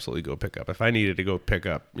I can absolutely go pick up. If I needed to go pick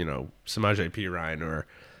up, Samaje Perine or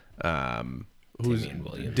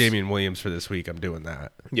Damian Williams for this week, I'm doing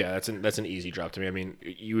that. Yeah, that's an easy drop to me. I mean,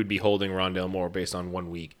 you would be holding Rondale Moore based on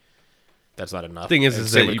 1 week. That's not enough. Thing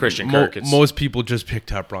is that Christian Kirk, most people just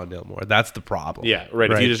picked up Rondale Moore. That's the problem. Yeah, right.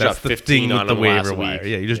 If you just drop 15 on the waiver wire,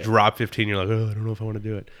 you just drop 15. You're like, I don't know if I want to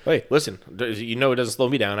do it. Hey, listen, it doesn't slow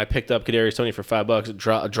me down. I picked up Kadarius Toney for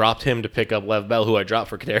 $5. Dropped him to pick up Lev Bell, who I dropped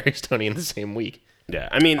for Kadarius Toney in the same week. Yeah,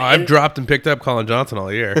 I mean, I've dropped and picked up Colin Johnson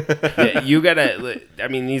all year. Yeah, you gotta. I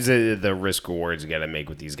mean, these are the risk rewards you gotta make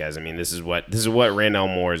with these guys. I mean, this is what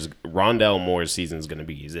Rondale Moore's season is gonna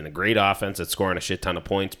be. He's in a great offense that's scoring a shit ton of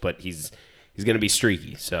points, but he's going to be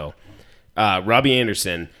streaky. So, Robbie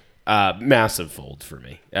Anderson, massive fold for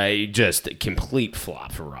me. Just a complete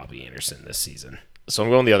flop for Robbie Anderson this season. So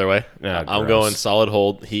I'm going the other way. I'm going solid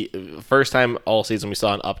hold. First time all season we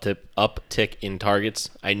saw an uptick in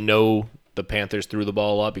targets. I know the Panthers threw the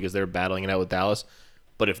ball a lot because they were battling it out with Dallas.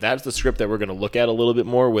 But if that's the script that we're going to look at a little bit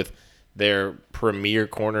more with their premier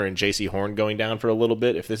corner and J.C. Horn going down for a little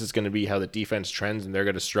bit, if this is going to be how the defense trends and they're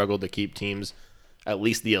going to struggle to keep teams, at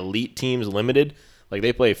least the elite teams, limited. Like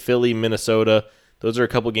they play Philly, Minnesota. Those are a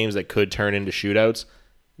couple games that could turn into shootouts.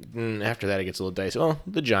 After that, it gets a little dicey. Well,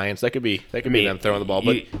 the Giants, that could be them throwing the ball.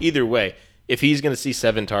 But either way, if he's going to see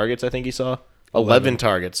 7 targets, I think he saw 11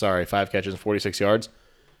 targets. 5 catches and 46 yards.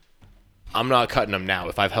 I'm not cutting him now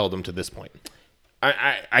if I've held him to this point.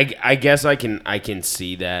 I guess I can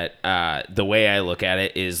see that. The way I look at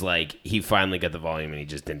it is like he finally got the volume and he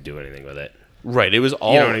just didn't do anything with it. Right, it was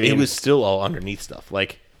all. It was still all underneath stuff,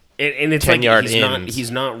 like and it's 10-yard ins.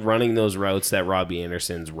 He's not running those routes that Robbie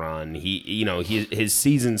Anderson's run. His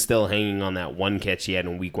season's still hanging on that 1 catch he had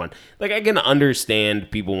in week 1. Like I can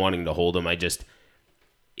understand people wanting to hold him.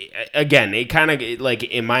 Again, it kind of like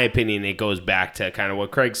in my opinion, it goes back to kind of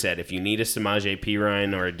what Craig said. If you need a Samaje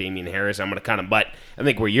Perine or a Damian Harris, I'm going to cut him. But I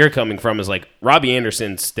think where you're coming from is like Robbie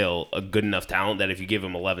Anderson's still a good enough talent that if you give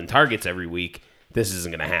him 11 targets every week, this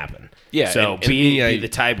isn't going to happen. Yeah. So be the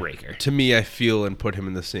tiebreaker. To me, I feel and put him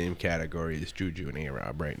in the same category as Juju and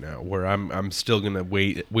A-Rob right now, where I'm still going to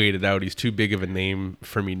wait it out. He's too big of a name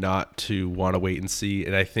for me not to want to wait and see.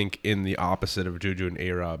 And I think in the opposite of Juju and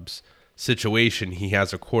A-Rob's situation, he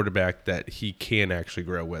has a quarterback that he can actually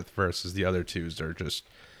grow with versus the other twos are just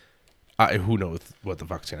who knows what the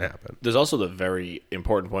fuck's gonna happen. There's also the very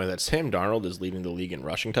important point that Sam Darnold is leading the league in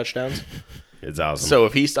rushing touchdowns. It's awesome. So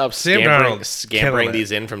if he stops Sam scampering Darnold's killing scampering it.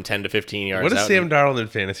 these in from 10 to 15 yards What is out, Sam Darnold in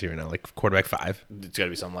fantasy right now? Like quarterback 5? it's got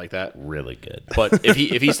to be something like that. really good. But if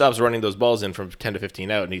he stops running those balls in from 10 to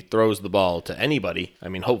 15 out and he throws the ball to anybody, I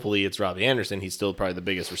mean, hopefully it's Robbie Anderson. He's still probably the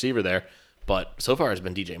biggest receiver there. But so far it's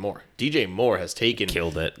been DJ Moore. DJ Moore has taken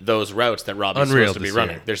Killed it. those routes that Robbie's Unreal supposed to be this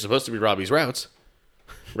running. year. They're supposed to be Robbie's routes.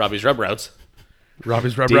 Robbie's rub routes.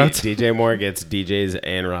 Robbie's rub routes. DJ Moore gets DJ's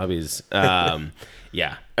and Robbie's.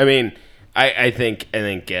 Yeah, I mean, I think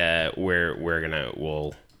we'll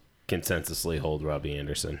consensusly hold Robbie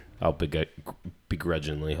Anderson. I'll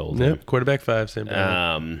begrudgingly hold him. Yep, quarterback 5, Sam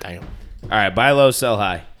Darnold. Damn. All right, buy low, sell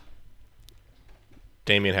high.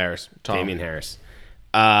 Damian Harris. Tom. Damian Harris.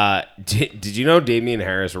 Did you know Damian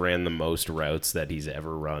Harris ran the most routes that he's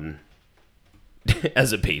ever run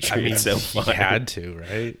as a Patriot so far? He had to,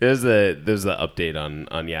 right? There's the update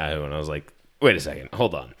on Yahoo, and I was like, wait a second,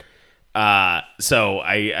 hold on. So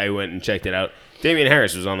I went and checked it out. Damian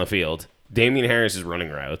Harris was on the field. Damian Harris is running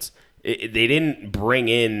routes. They didn't bring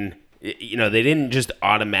in, they didn't just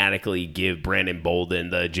automatically give Brandon Bolden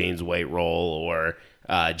the James White role or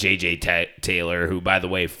J.J. Taylor, who, by the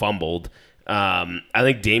way, fumbled. I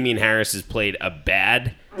think Damian Harris has played a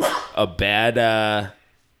bad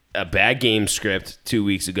game script 2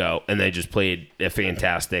 weeks ago, and they just played a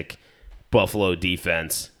fantastic Buffalo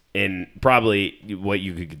defense in probably what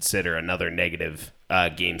you could consider another negative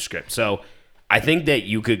game script. So I think that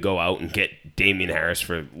you could go out and get Damian Harris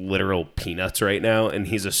for literal peanuts right now, and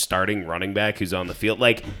he's a starting running back who's on the field.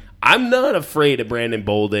 Like, I'm not afraid of Brandon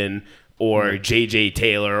Bolden or J.J.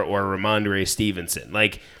 Taylor or Ramondre Stevenson.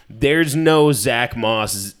 Like, there's no Zach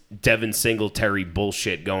Moss, Devin Singletary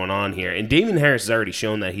bullshit going on here. And Damian Harris has already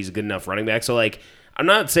shown that he's a good enough running back. So, like, I'm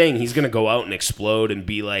not saying he's going to go out and explode and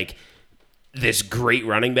be, like, this great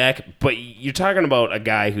running back, but you're talking about a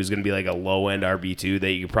guy who's going to be, like, a low-end RB2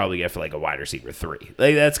 that you could probably get for, like, a wide receiver 3.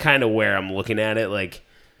 Like, that's kind of where I'm looking at it. Like,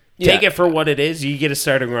 take it for what it is. You get a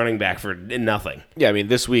starting running back for nothing. Yeah, I mean,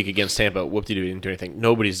 this week against Tampa, whoop-de-doo didn't do anything.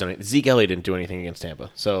 Nobody's done it. Zeke Elliott didn't do anything against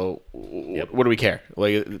Tampa. So what do we care?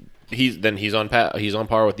 Like, he's on par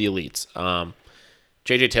with the elites.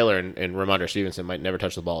 J.J. Taylor and Ramondre Stevenson might never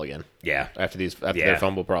touch the ball again. Yeah. After their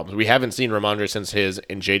fumble problems. We haven't seen Ramondre since his,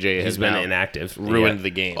 and J.J. has been now inactive. ruined the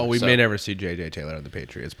game. Oh, we So, may never see J.J. Taylor on the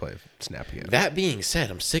Patriots play snap again. That being said,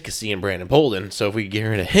 I'm sick of seeing Brandon Bolden, so if we get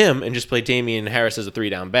rid of him and just play Damian Harris as a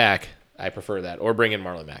 3-down back, I prefer that. Or bring in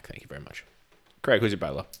Marlon Mack. Thank you very much. Craig, who's your buy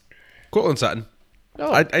low? Cortland Sutton.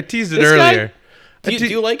 Oh, I teased it this guy? earlier. Do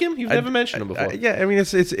you like him? You've never mentioned him before. Yeah, I mean,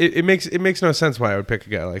 it makes no sense why I would pick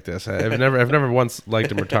a guy like this. I've never once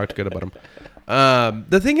liked him or talked good about him.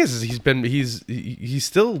 The thing is he's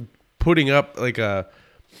still putting up like a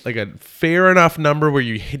fair enough number where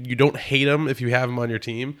you don't hate him if you have him on your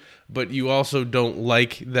team, but you also don't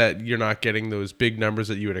like that you're not getting those big numbers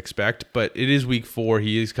that you would expect. But it is week 4.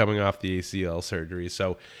 He is coming off the ACL surgery,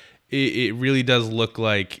 so it really does look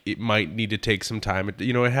like it might need to take some time.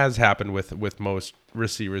 It has happened with most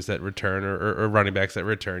receivers that return or running backs that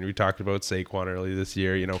return. We talked about Saquon earlier this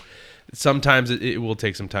year. Sometimes it will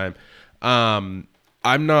take some time. I'm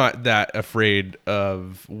not that afraid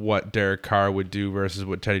of what Derek Carr would do versus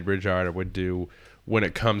what Teddy Bridgewater would do when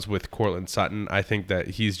it comes with Cortland Sutton. I think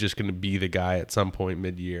that he's just going to be the guy at some point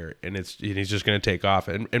mid-year, and he's just going to take off.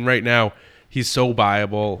 And right now, he's so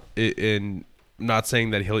viable in – I'm not saying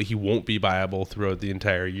that he won't be viable throughout the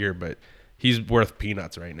entire year, but he's worth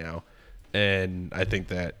peanuts right now, and I think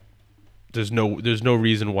that there's no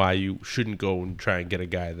reason why you shouldn't go and try and get a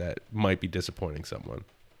guy that might be disappointing someone.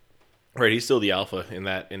 Right, he's still the alpha in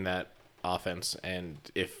that offense, and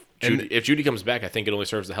if Judy comes back, I think it only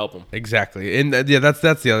serves to help him. Exactly, and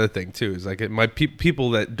that's the other thing too. Is like people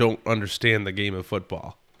that don't understand the game of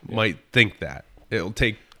football might think that it'll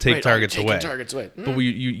take targets away. But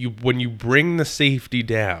when you bring the safety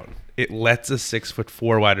down, it lets a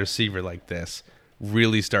 6'4" wide receiver like this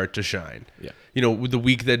really start to shine. Yeah. The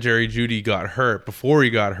week that Jerry Jeudy got hurt, before he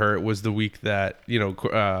got hurt, was the week that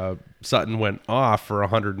Sutton went off for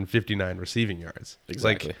 159 receiving yards.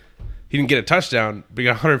 Exactly. Like, he didn't get a touchdown, but he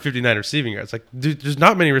got 159 receiving yards. Like, there's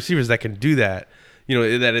not many receivers that can do that.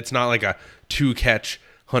 That it's not like a 2-catch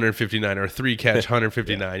 159 or 3-catch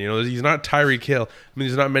 159. Yeah. He's not Tyreek Hill. I mean,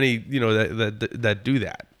 there's not many that do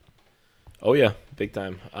that. Oh yeah, big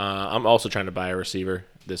time. I'm also trying to buy a receiver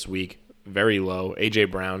this week. Very low.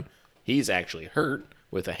 AJ Brown. He's actually hurt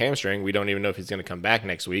with a hamstring. We don't even know if he's going to come back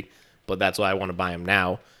next week, but that's why I want to buy him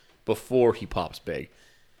now before he pops big.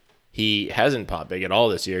 He hasn't popped big at all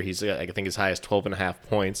this year. He's I think as high as 12.5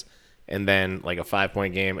 points, and then like a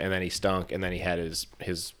 5-point game, and then he stunk, and then he had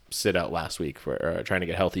his sit out last week for trying to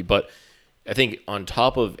get healthy. But I think on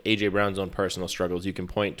top of A.J. Brown's own personal struggles, you can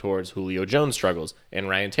point towards Julio Jones' struggles and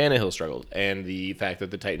Ryan Tannehill struggles and the fact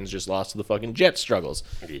that the Titans just lost to the fucking Jets struggles.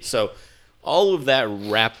 So all of that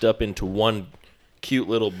wrapped up into one cute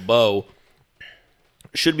little bow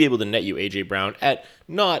should be able to net you A.J. Brown at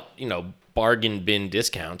not, bargain bin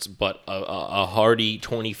discounts, but a hearty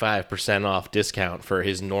 25% off discount for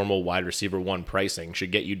his normal wide receiver 1 pricing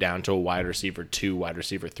should get you down to a wide receiver 2, wide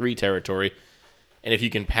receiver 3 territory. And if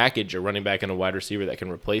you can package a running back and a wide receiver that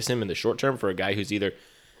can replace him in the short term for a guy who's either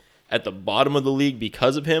at the bottom of the league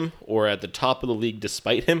because of him or at the top of the league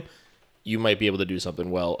despite him, you might be able to do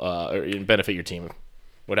something well and benefit your team.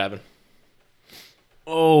 What happened?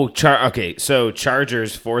 Oh, okay. So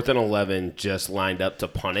Chargers 4th and 11 just lined up to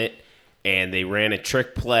punt it, and they ran a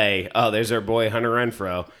trick play. Oh, there's our boy Hunter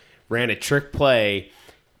Renfrow. Ran a trick play,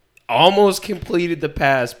 almost completed the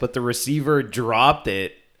pass, but the receiver dropped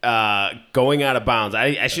it. Going out of bounds.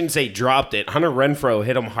 I shouldn't say dropped it. Hunter Renfrow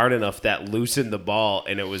hit him hard enough that loosened the ball,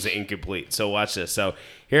 and it was incomplete. So watch this. So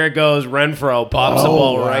here it goes. Renfrow pops the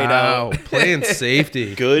ball right out. Playing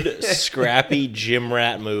safety. Good, scrappy gym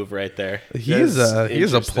rat move right there. He is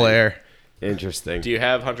a player. Interesting. Do you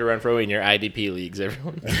have Hunter Renfrow in your IDP leagues,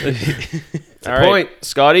 everyone? All a point.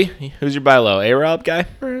 Scotty, who's your buy low? A-Rob guy?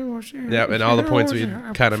 Yeah, and all the points we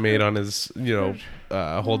kind of made on his,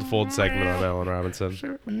 hold fold segment on Allen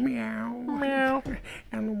Robinson. Meow.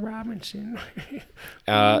 Allen Robinson.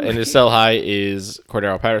 And his sell high is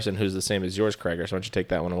Cordero Patterson, who's the same as yours, Craiger. So why don't you take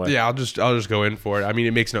that one away? Yeah, I'll just go in for it. I mean,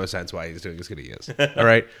 it makes no sense why he's doing as good as he is. All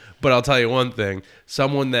right, but I'll tell you one thing: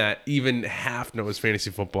 someone that even half knows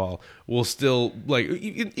fantasy football will still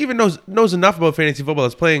even knows enough about fantasy football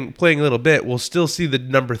that's playing a little bit will still see the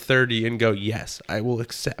number 30 and go, yes, I will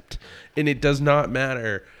accept. And it does not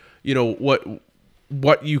matter,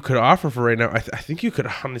 what you could offer for right now. I think you could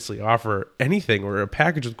honestly offer anything or a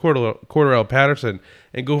package with Cordero Patterson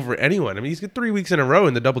and go for anyone. I mean, he's got 3 weeks in a row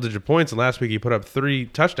in the double-digit points, and last week he put up 3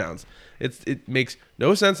 touchdowns. It makes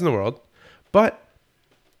no sense in the world, but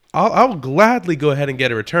I'll gladly go ahead and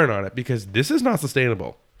get a return on it because this is not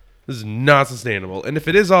sustainable. This is not sustainable. And if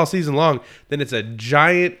it is all season long, then it's a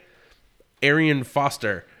giant Arian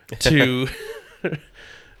Foster to...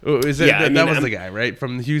 Is it, Yeah, that was the guy, right?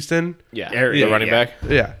 From Houston? Yeah, Yeah, the running yeah. back.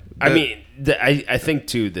 Yeah. I mean, I think,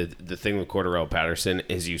 too, the thing with Cordero Patterson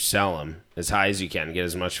is you sell him as high as you can, get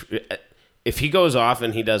as much. If he goes off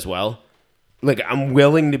and he does well, I'm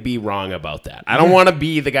willing to be wrong about that. I don't want to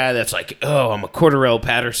be the guy that's like, oh, I'm a Cordero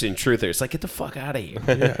Patterson truther. It's like, get the fuck out of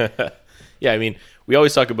here. Yeah, I mean, we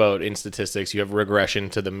always talk about in statistics, you have regression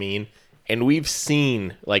to the mean. And we've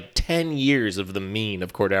seen 10 years of the mean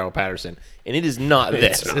of Cordero Patterson, and it is not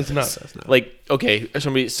this. It's not. Okay,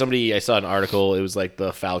 somebody I saw an article. It was like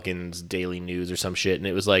the Falcons Daily News or some shit, and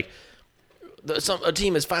it was like a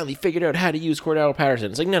team has finally figured out how to use Cordero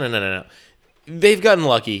Patterson. It's like no. They've gotten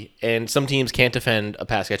lucky, and some teams can't defend a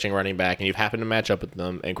pass catching running back, and you've happened to match up with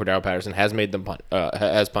them, and Cordero Patterson has made them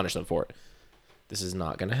has punished them for it. This is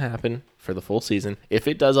not going to happen for the full season. If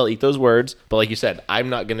it does, I'll eat those words. But like you said, I'm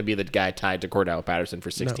not going to be the guy tied to Cordell Patterson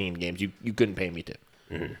for 16 games. You couldn't pay me to.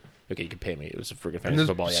 Mm-hmm. Okay, you could pay me. It was a freaking fantasy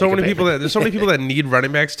football. There's so many people that need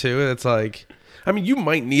running backs too. It's like, I mean, you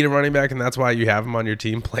might need a running back, and that's why you have him on your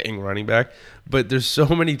team playing running back. But there's so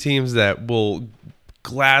many teams that will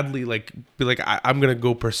gladly be like, I'm going to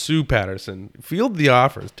go pursue Patterson, field the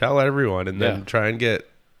offers, tell everyone, and then try and get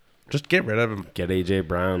rid of him. Get A.J.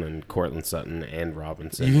 Brown and Cortland Sutton and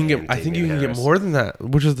Robinson. You can get. I think you can get more than that,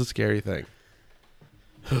 which is the scary thing.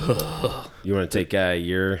 You want to take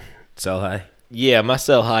your sell high? Yeah, my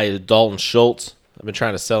sell high is Dalton Schultz. I've been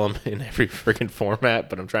trying to sell him in every freaking format,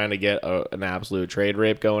 but I'm trying to get an absolute trade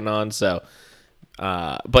rape going on. So,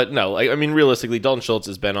 but no, I mean, realistically, Dalton Schultz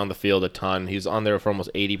has been on the field a ton. He's on there for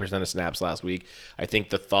almost 80% of snaps last week. I think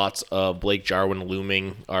the thoughts of Blake Jarwin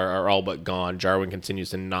looming are all but gone. Jarwin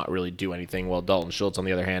continues to not really do anything, while Dalton Schultz, on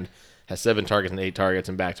the other hand, has 7 targets and 8 targets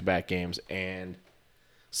in back-to-back games and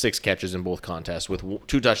 6 catches in both contests with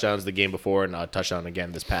 2 touchdowns the game before and a touchdown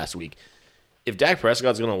again this past week. If Dak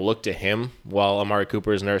Prescott's going to look to him while Amari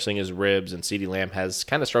Cooper is nursing his ribs and CeeDee Lamb has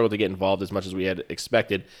kind of struggled to get involved as much as we had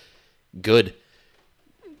expected, good.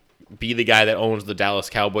 Be the guy that owns the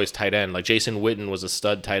Dallas Cowboys tight end. Like Jason Witten was a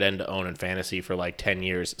stud tight end to own in fantasy for 10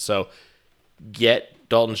 years. So get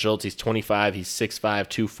Dalton Schultz. He's 25. He's 6'5",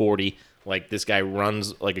 240. This guy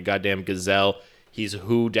runs like a goddamn gazelle. He's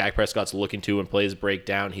who Dak Prescott's looking to when plays break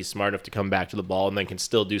down. He's smart enough to come back to the ball and then can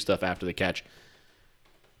still do stuff after the catch.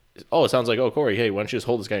 oh, it sounds like, oh, Corey, hey, why don't you just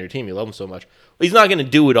hold this guy on your team? You love him so much. Well, he's not going to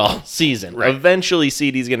do it all season. Right. Eventually,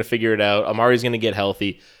 CD's going to figure it out. Amari's going to get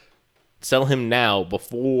healthy. Sell him now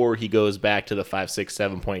before he goes back to the 5, 6,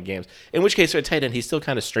 7-point games. In which case, for a tight end, he's still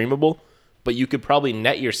kind of streamable, but you could probably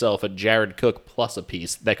net yourself a Jared Cook plus a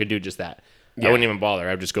piece that could do just that. Yeah. I wouldn't even bother.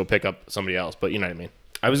 I'd just go pick up somebody else, but you know what I mean.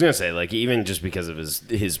 I was gonna say, like, even just because of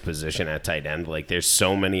his position at tight end, like, there's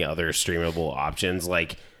so many other streamable options.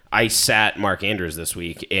 Like, I sat Mark Andrews this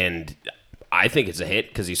week, and I think it's a hit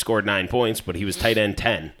because he scored 9 points, but he was tight end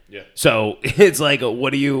 10. Yeah. So it's like,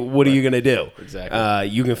 what are you gonna do? Exactly.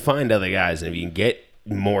 You can find other guys, and if you can get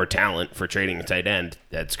more talent for trading a tight end,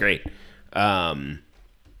 that's great. I'm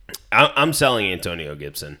selling Antonio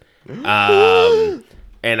Gibson.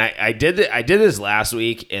 And I did this last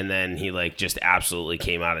week, and then he like just absolutely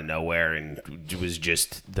came out of nowhere and was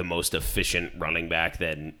just the most efficient running back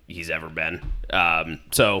that he's ever been.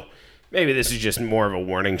 So maybe this is just more of a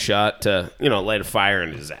warning shot to light a fire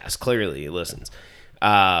in his ass. Clearly he listens.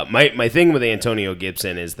 My thing with Antonio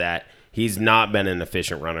Gibson is that he's not been an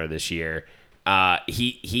efficient runner this year.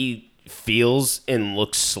 He feels and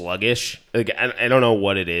looks sluggish. Like I don't know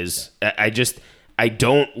what it is. I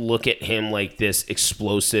don't look at him like this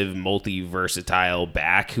explosive, multi-versatile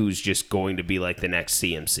back who's just going to be like the next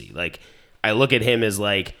CMC. Like, I look at him as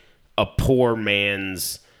like a poor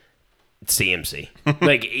man's CMC.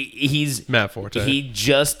 Like, he's Matt Forte. He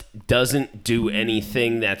just doesn't do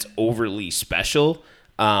anything that's overly special,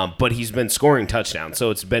 but he's been scoring touchdowns.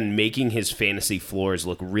 So it's been making his fantasy floors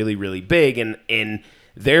look really, really big. And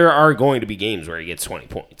there are going to be games where he gets 20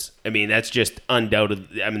 points. I mean, that's just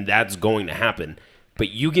undoubted. I mean, that's going to happen. But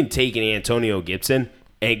you can take an Antonio Gibson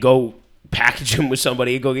and go package him with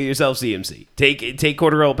somebody and go get yourself CMC. Take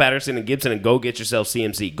Cordarrelle Patterson and Gibson and go get yourself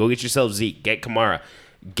CMC. Go get yourself Zeke. Get Kamara.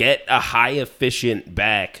 Get a high-efficient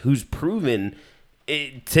back who's proven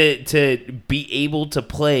to be able to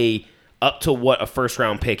play up to what a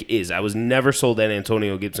first-round pick is. I was never sold that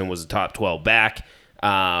Antonio Gibson was a top 12 back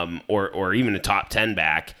or even a top 10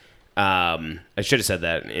 back. I should have said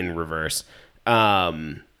that in reverse.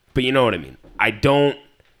 But you know what I mean. I don't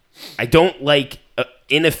like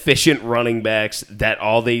inefficient running backs that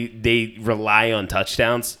all they rely on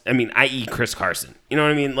touchdowns. I mean, i.e. Chris Carson. You know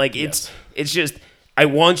what I mean? Like it's just I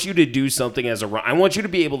want you to do something as a run. I want you to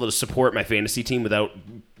be able to support my fantasy team without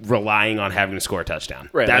relying on having to score a touchdown.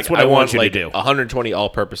 Right. That's like, what I want you like to do. 120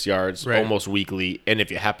 all-purpose yards Right. almost weekly, and if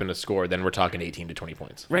you happen to score, then we're talking 18 to 20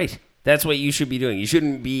 points. Right. That's what you should be doing. You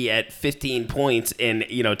shouldn't be at 15 points and,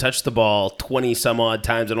 touch the ball 20 some odd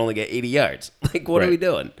times and only get 80 yards. Like, what are we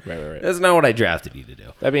doing? Right. That's not what I drafted you to do.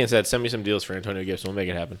 That being said, send me some deals for Antonio Gibson. We'll make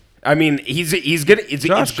it happen. I mean, he's gonna. It's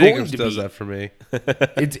Josh going Jacobs to does be. that for me.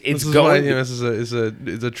 It's This is going. why, to, this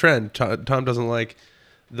is a trend. Tom doesn't like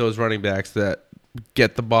those running backs that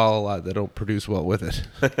get the ball a lot that don't produce well with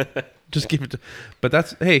it. Just keep it. But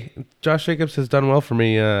Josh Jacobs has done well for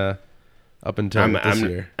me up until this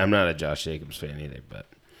year. I'm not a Josh Jacobs fan either, but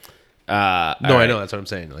No, I know that's what I'm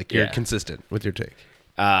saying. Like you're Yeah. consistent with your take.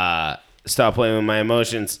 Stop playing with my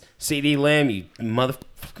emotions. CD Lamb, you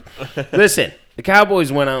motherfucker. Listen, the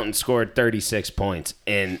Cowboys went out and scored 36 points,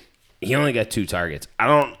 and he only got 2 targets.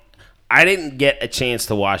 I didn't get a chance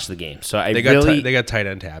to watch the game, so They got tight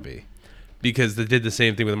end happy because they did the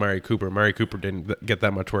same thing with Amari Cooper. Amari Cooper didn't get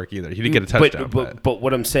that much work either. He didn't get a touchdown. But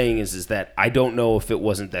what I'm saying is that I don't know if it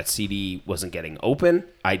wasn't that CD wasn't getting open.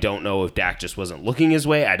 I don't know if Dak just wasn't looking his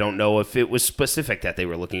way. I don't know if it was specific that they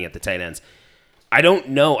were looking at the tight ends. I don't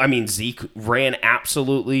know. I mean, Zeke ran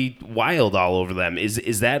absolutely wild all over them.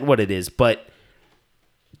 Is that what it is? But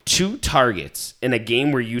 2 targets in a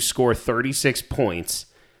game where you score 36 points.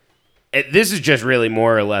 This is just really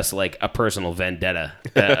more or less like a personal vendetta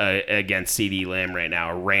against CD Lamb right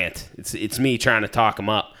now, a rant. It's me trying to talk him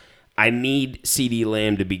up. I need CD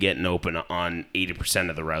Lamb to be getting open on 80%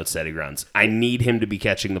 of the routes that he runs. I need him to be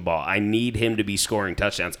catching the ball. I need him to be scoring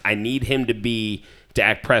touchdowns. I need him to be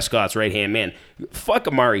Dak Prescott's right-hand man. Fuck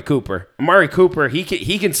Amari Cooper. Amari Cooper, he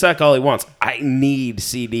can suck all he wants. I need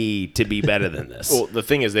CD to be better than this. Well, the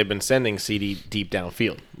thing is, they've been sending CD deep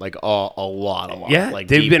downfield, like a lot. Yeah, like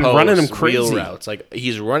they've deep been running him posts, wheel crazy. routes. Like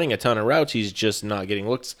he's running a ton of routes. He's just not getting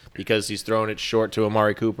looks because he's throwing it short to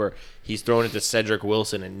Amari Cooper. He's throwing it to Cedric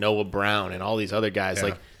Wilson and Noah Brown and all these other guys. Yeah.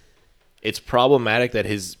 Like it's problematic that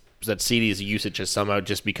CD's usage has somehow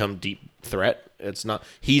just become deep threat. It's not.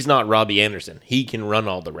 He's not Robbie Anderson. He can run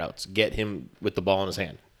all the routes. Get him with the ball in his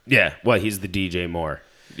hand. Yeah, well, he's the DJ Moore.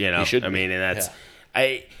 He should I be. mean, and that's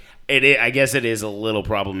Yeah. I guess it is a little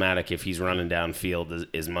problematic if he's running downfield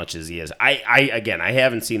as much as he is. I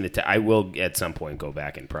haven't seen I will at some point go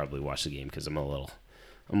back and probably watch the game because I'm a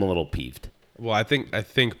little peeved. Well, I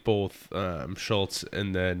think both Schultz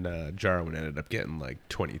and then Jarwin ended up getting like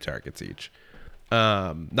 20 targets each.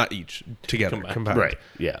 Not each, together, combined. Right.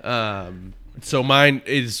 Yeah. So mine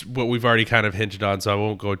is what we've already kind of hinted on, so I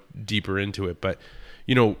won't go deeper into it. But,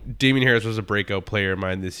 Damian Harris was a breakout player of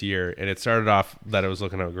mine this year, and it started off that it was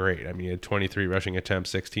looking out great. I mean, he had 23 rushing attempts,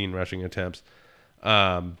 16 rushing attempts.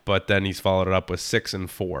 But then he's followed it up with 6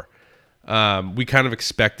 and 4. We kind of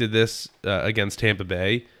expected this against Tampa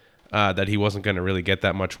Bay, that he wasn't going to really get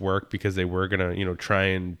that much work because they were going to, try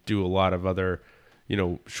and do a lot of other,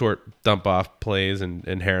 short dump off plays,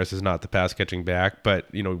 and Harris is not the pass catching back.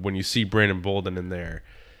 But, when you see Brandon Bolden in there,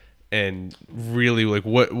 and really like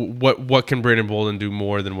what can Brandon Bolden do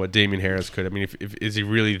more than what Damian Harris could? I mean, if is he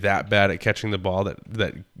really that bad at catching the ball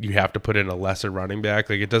that you have to put in a lesser running back?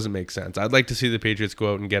 Like, it doesn't make sense. I'd like to see the Patriots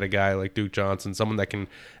go out and get a guy like Duke Johnson, someone that can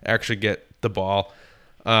actually get the ball,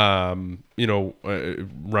 running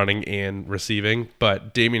and receiving.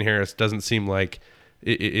 But Damian Harris doesn't seem like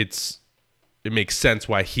it makes sense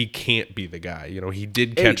why he can't be the guy. He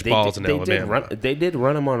did catch balls in Alabama. They did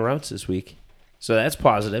run him on routes this week. So that's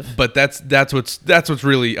positive. But that's what's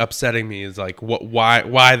really upsetting me is like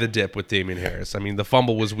why the dip with Damian Harris? I mean, the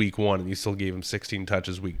fumble was week 1 and you still gave him 16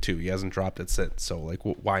 touches week 2. He hasn't dropped it since. So like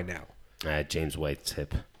why now? James White's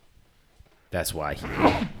hip. That's why.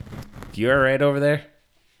 You all right over there?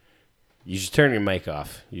 You should turn your mic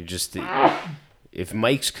off. You just if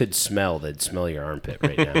mics could smell, they'd smell your armpit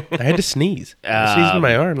right now. I had to sneeze. I sneezed in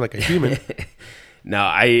my arm like a human. No,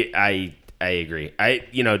 I agree.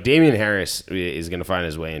 Damian Harris is going to find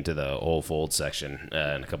his way into the whole fold section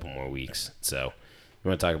in a couple more weeks. So, you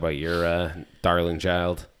want to talk about your darling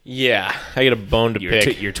child? Yeah, I get a bone to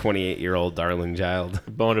pick. Your 28-year-old darling child.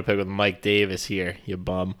 Bone to pick with Mike Davis here, you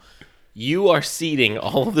bum. You are ceding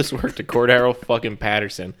all of this work to Cordero fucking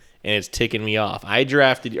Patterson, and it's ticking me off. I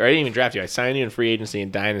didn't even draft you. I signed you in free agency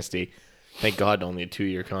and Dynasty. Thank God, only a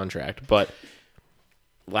 2-year contract. But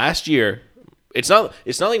last year, it's not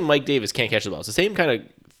like Mike Davis can't catch the ball. It's the same kind of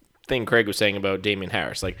thing Craig was saying about Damian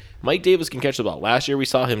Harris. Like, Mike Davis can catch the ball. Last year, we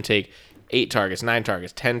saw him take 8 targets, 9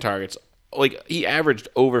 targets, 10 targets. Like, he averaged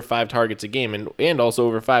over 5 targets a game and also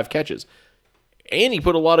over 5 catches. And he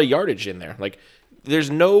put a lot of yardage in there. Like,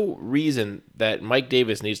 there's no reason that Mike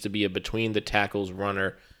Davis needs to be a between the tackles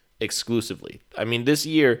runner exclusively. I mean, this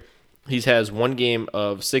year he has 1 game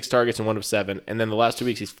of 6 targets and 1 of 7, and then the last 2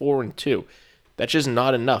 weeks he's 4 and 2. That's just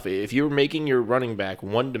not enough. If you're making your running back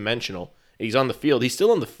one-dimensional, he's on the field. He's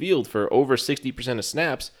still on the field for over 60% of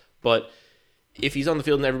snaps, but if he's on the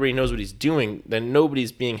field and everybody knows what he's doing, then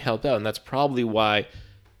nobody's being helped out, and that's probably why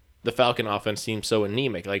the Falcon offense seems so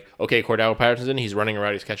anemic. Like, okay, Cordell Patterson, he's running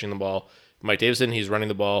around, he's catching the ball. Mike Davison, he's running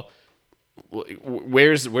the ball.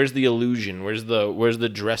 Where's the illusion? Where's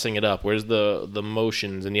the dressing it up? Where's the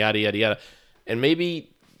motions and yada yada yada? And maybe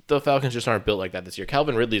the Falcons just aren't built like that this year.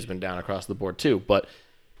 Calvin Ridley's been down across the board too, but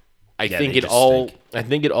I think it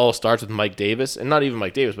all starts with Mike Davis, and not even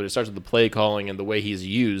Mike Davis, but it starts with the play calling and the way he's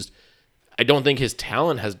used. I don't think his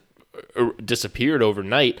talent has disappeared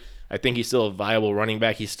overnight. I think he's still a viable running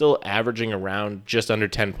back. He's still averaging around just under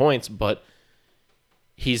 10 points, but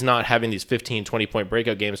he's not having these 15, 20-point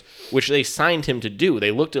breakout games, which they signed him to do.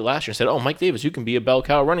 They looked at last year and said, oh, Mike Davis, you can be a bell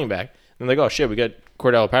cow running back. And they're like, oh, shit, we got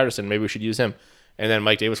Cordell Patterson. Maybe we should use him. And then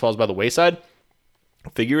Mike Davis falls by the wayside.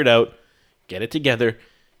 Figure it out. Get it together.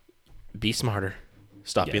 Be smarter.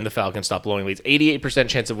 Stop being the Falcons. Stop blowing leads. 88%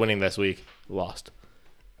 chance of winning this week. Lost.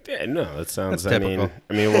 Yeah, no, that sounds. That's typical.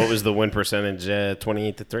 I mean, what was the win percentage?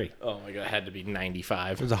 28-3. Oh my god, it had to be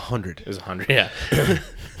 95. It was 100. It was 100. Yeah.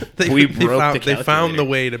 We broke the They found calculator. the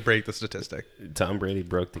way to break the statistic. Tom Brady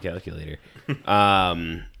broke the calculator. All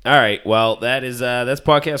right, well, that's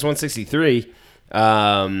podcast 163.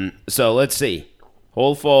 So let's see.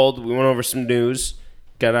 Hold fold. We went over some news.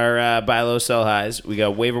 Got our buy low, sell highs. We got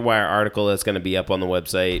a waiver wire article that's going to be up on the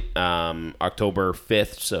website October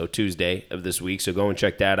 5th, so Tuesday of this week. So go and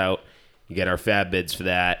check that out. You get our fab bids for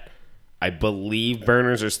that. I believe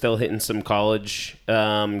burners are still hitting some college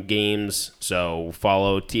games, so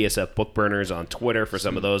follow TSF Book Burners on Twitter for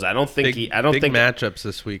some of those. I don't think Big matchups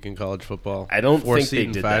this week in college football. I don't 4 think seed they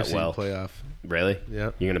and did 5 that seed well. Playoff. Really?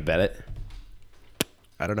 Yeah. You're gonna bet it?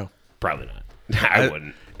 I don't know. Probably not. I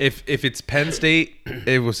wouldn't. If it's Penn State,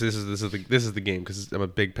 this is the game because I'm a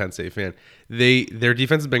big Penn State fan. Their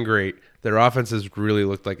defense has been great. Their offense has really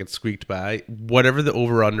looked like it squeaked by. Whatever the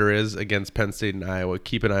over under is against Penn State and Iowa,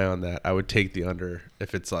 keep an eye on that. I would take the under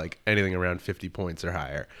if it's like anything around 50 points or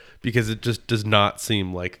higher because it just does not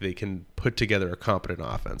seem like they can put together a competent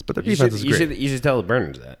offense. But their defense is great. You should tell the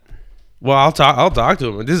Burners that. Well, I'll talk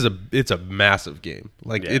to them. It's a massive game.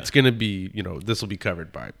 Like it's gonna be, this will be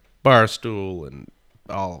covered by Barstool and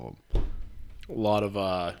all of them. A lot of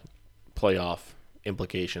playoff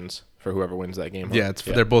implications for whoever wins that game. Huh? Yeah,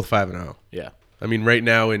 they're both 5-0. Yeah. I mean, right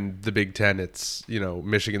now in the Big Ten, it's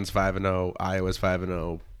Michigan's 5-0, Iowa's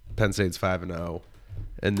 5-0, Penn State's 5-0,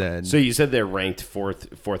 and then So you said they're ranked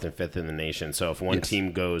fourth and fifth in the nation. So if one Yes.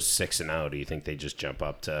 team goes 6-0, do you think they just jump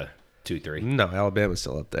up to 2-3? no, Alabama's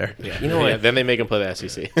still up there. Yeah. You know what? Then they make them play the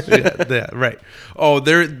SEC. yeah, right. Oh,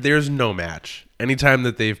 there's no match. Anytime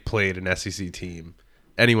that they've played an SEC team,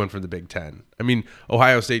 anyone from the Big Ten. I mean,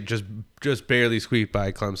 Ohio State just barely squeaked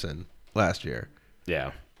by Clemson last year.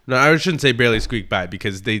 Yeah. No, I shouldn't say barely squeaked by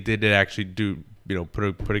because they did actually do put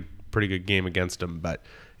a pretty good game against them, but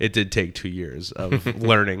it did take 2 years of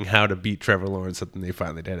learning how to beat Trevor Lawrence, and they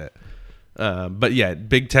finally did it. But yeah,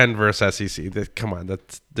 Big Ten versus SEC. Come on,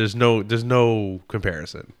 there's no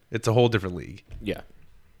comparison. It's a whole different league. Yeah.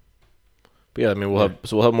 But yeah, I mean, we'll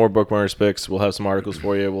have more bookmarks picks. We'll have some articles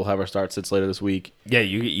for you. We'll have our start sits later this week. Yeah,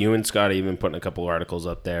 you and Scott have even putting a couple articles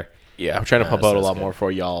up there. Yeah, I'm trying to pump out a sounds lot good. more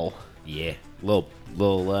for y'all. Yeah, little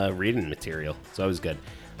reading material. It's always good.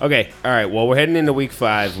 Okay, all right. Well, we're heading into week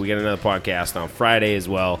 5. We got another podcast on Friday as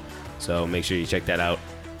well, so make sure you check that out.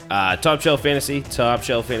 Top Shelf Fantasy,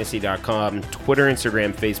 topshelffantasy.com, Twitter,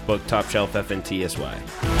 Instagram, Facebook, Top Shelf FNTSY.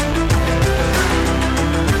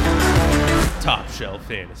 Top Shelf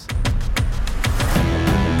Fantasy.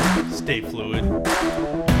 Stay fluid.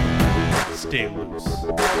 Stay loose.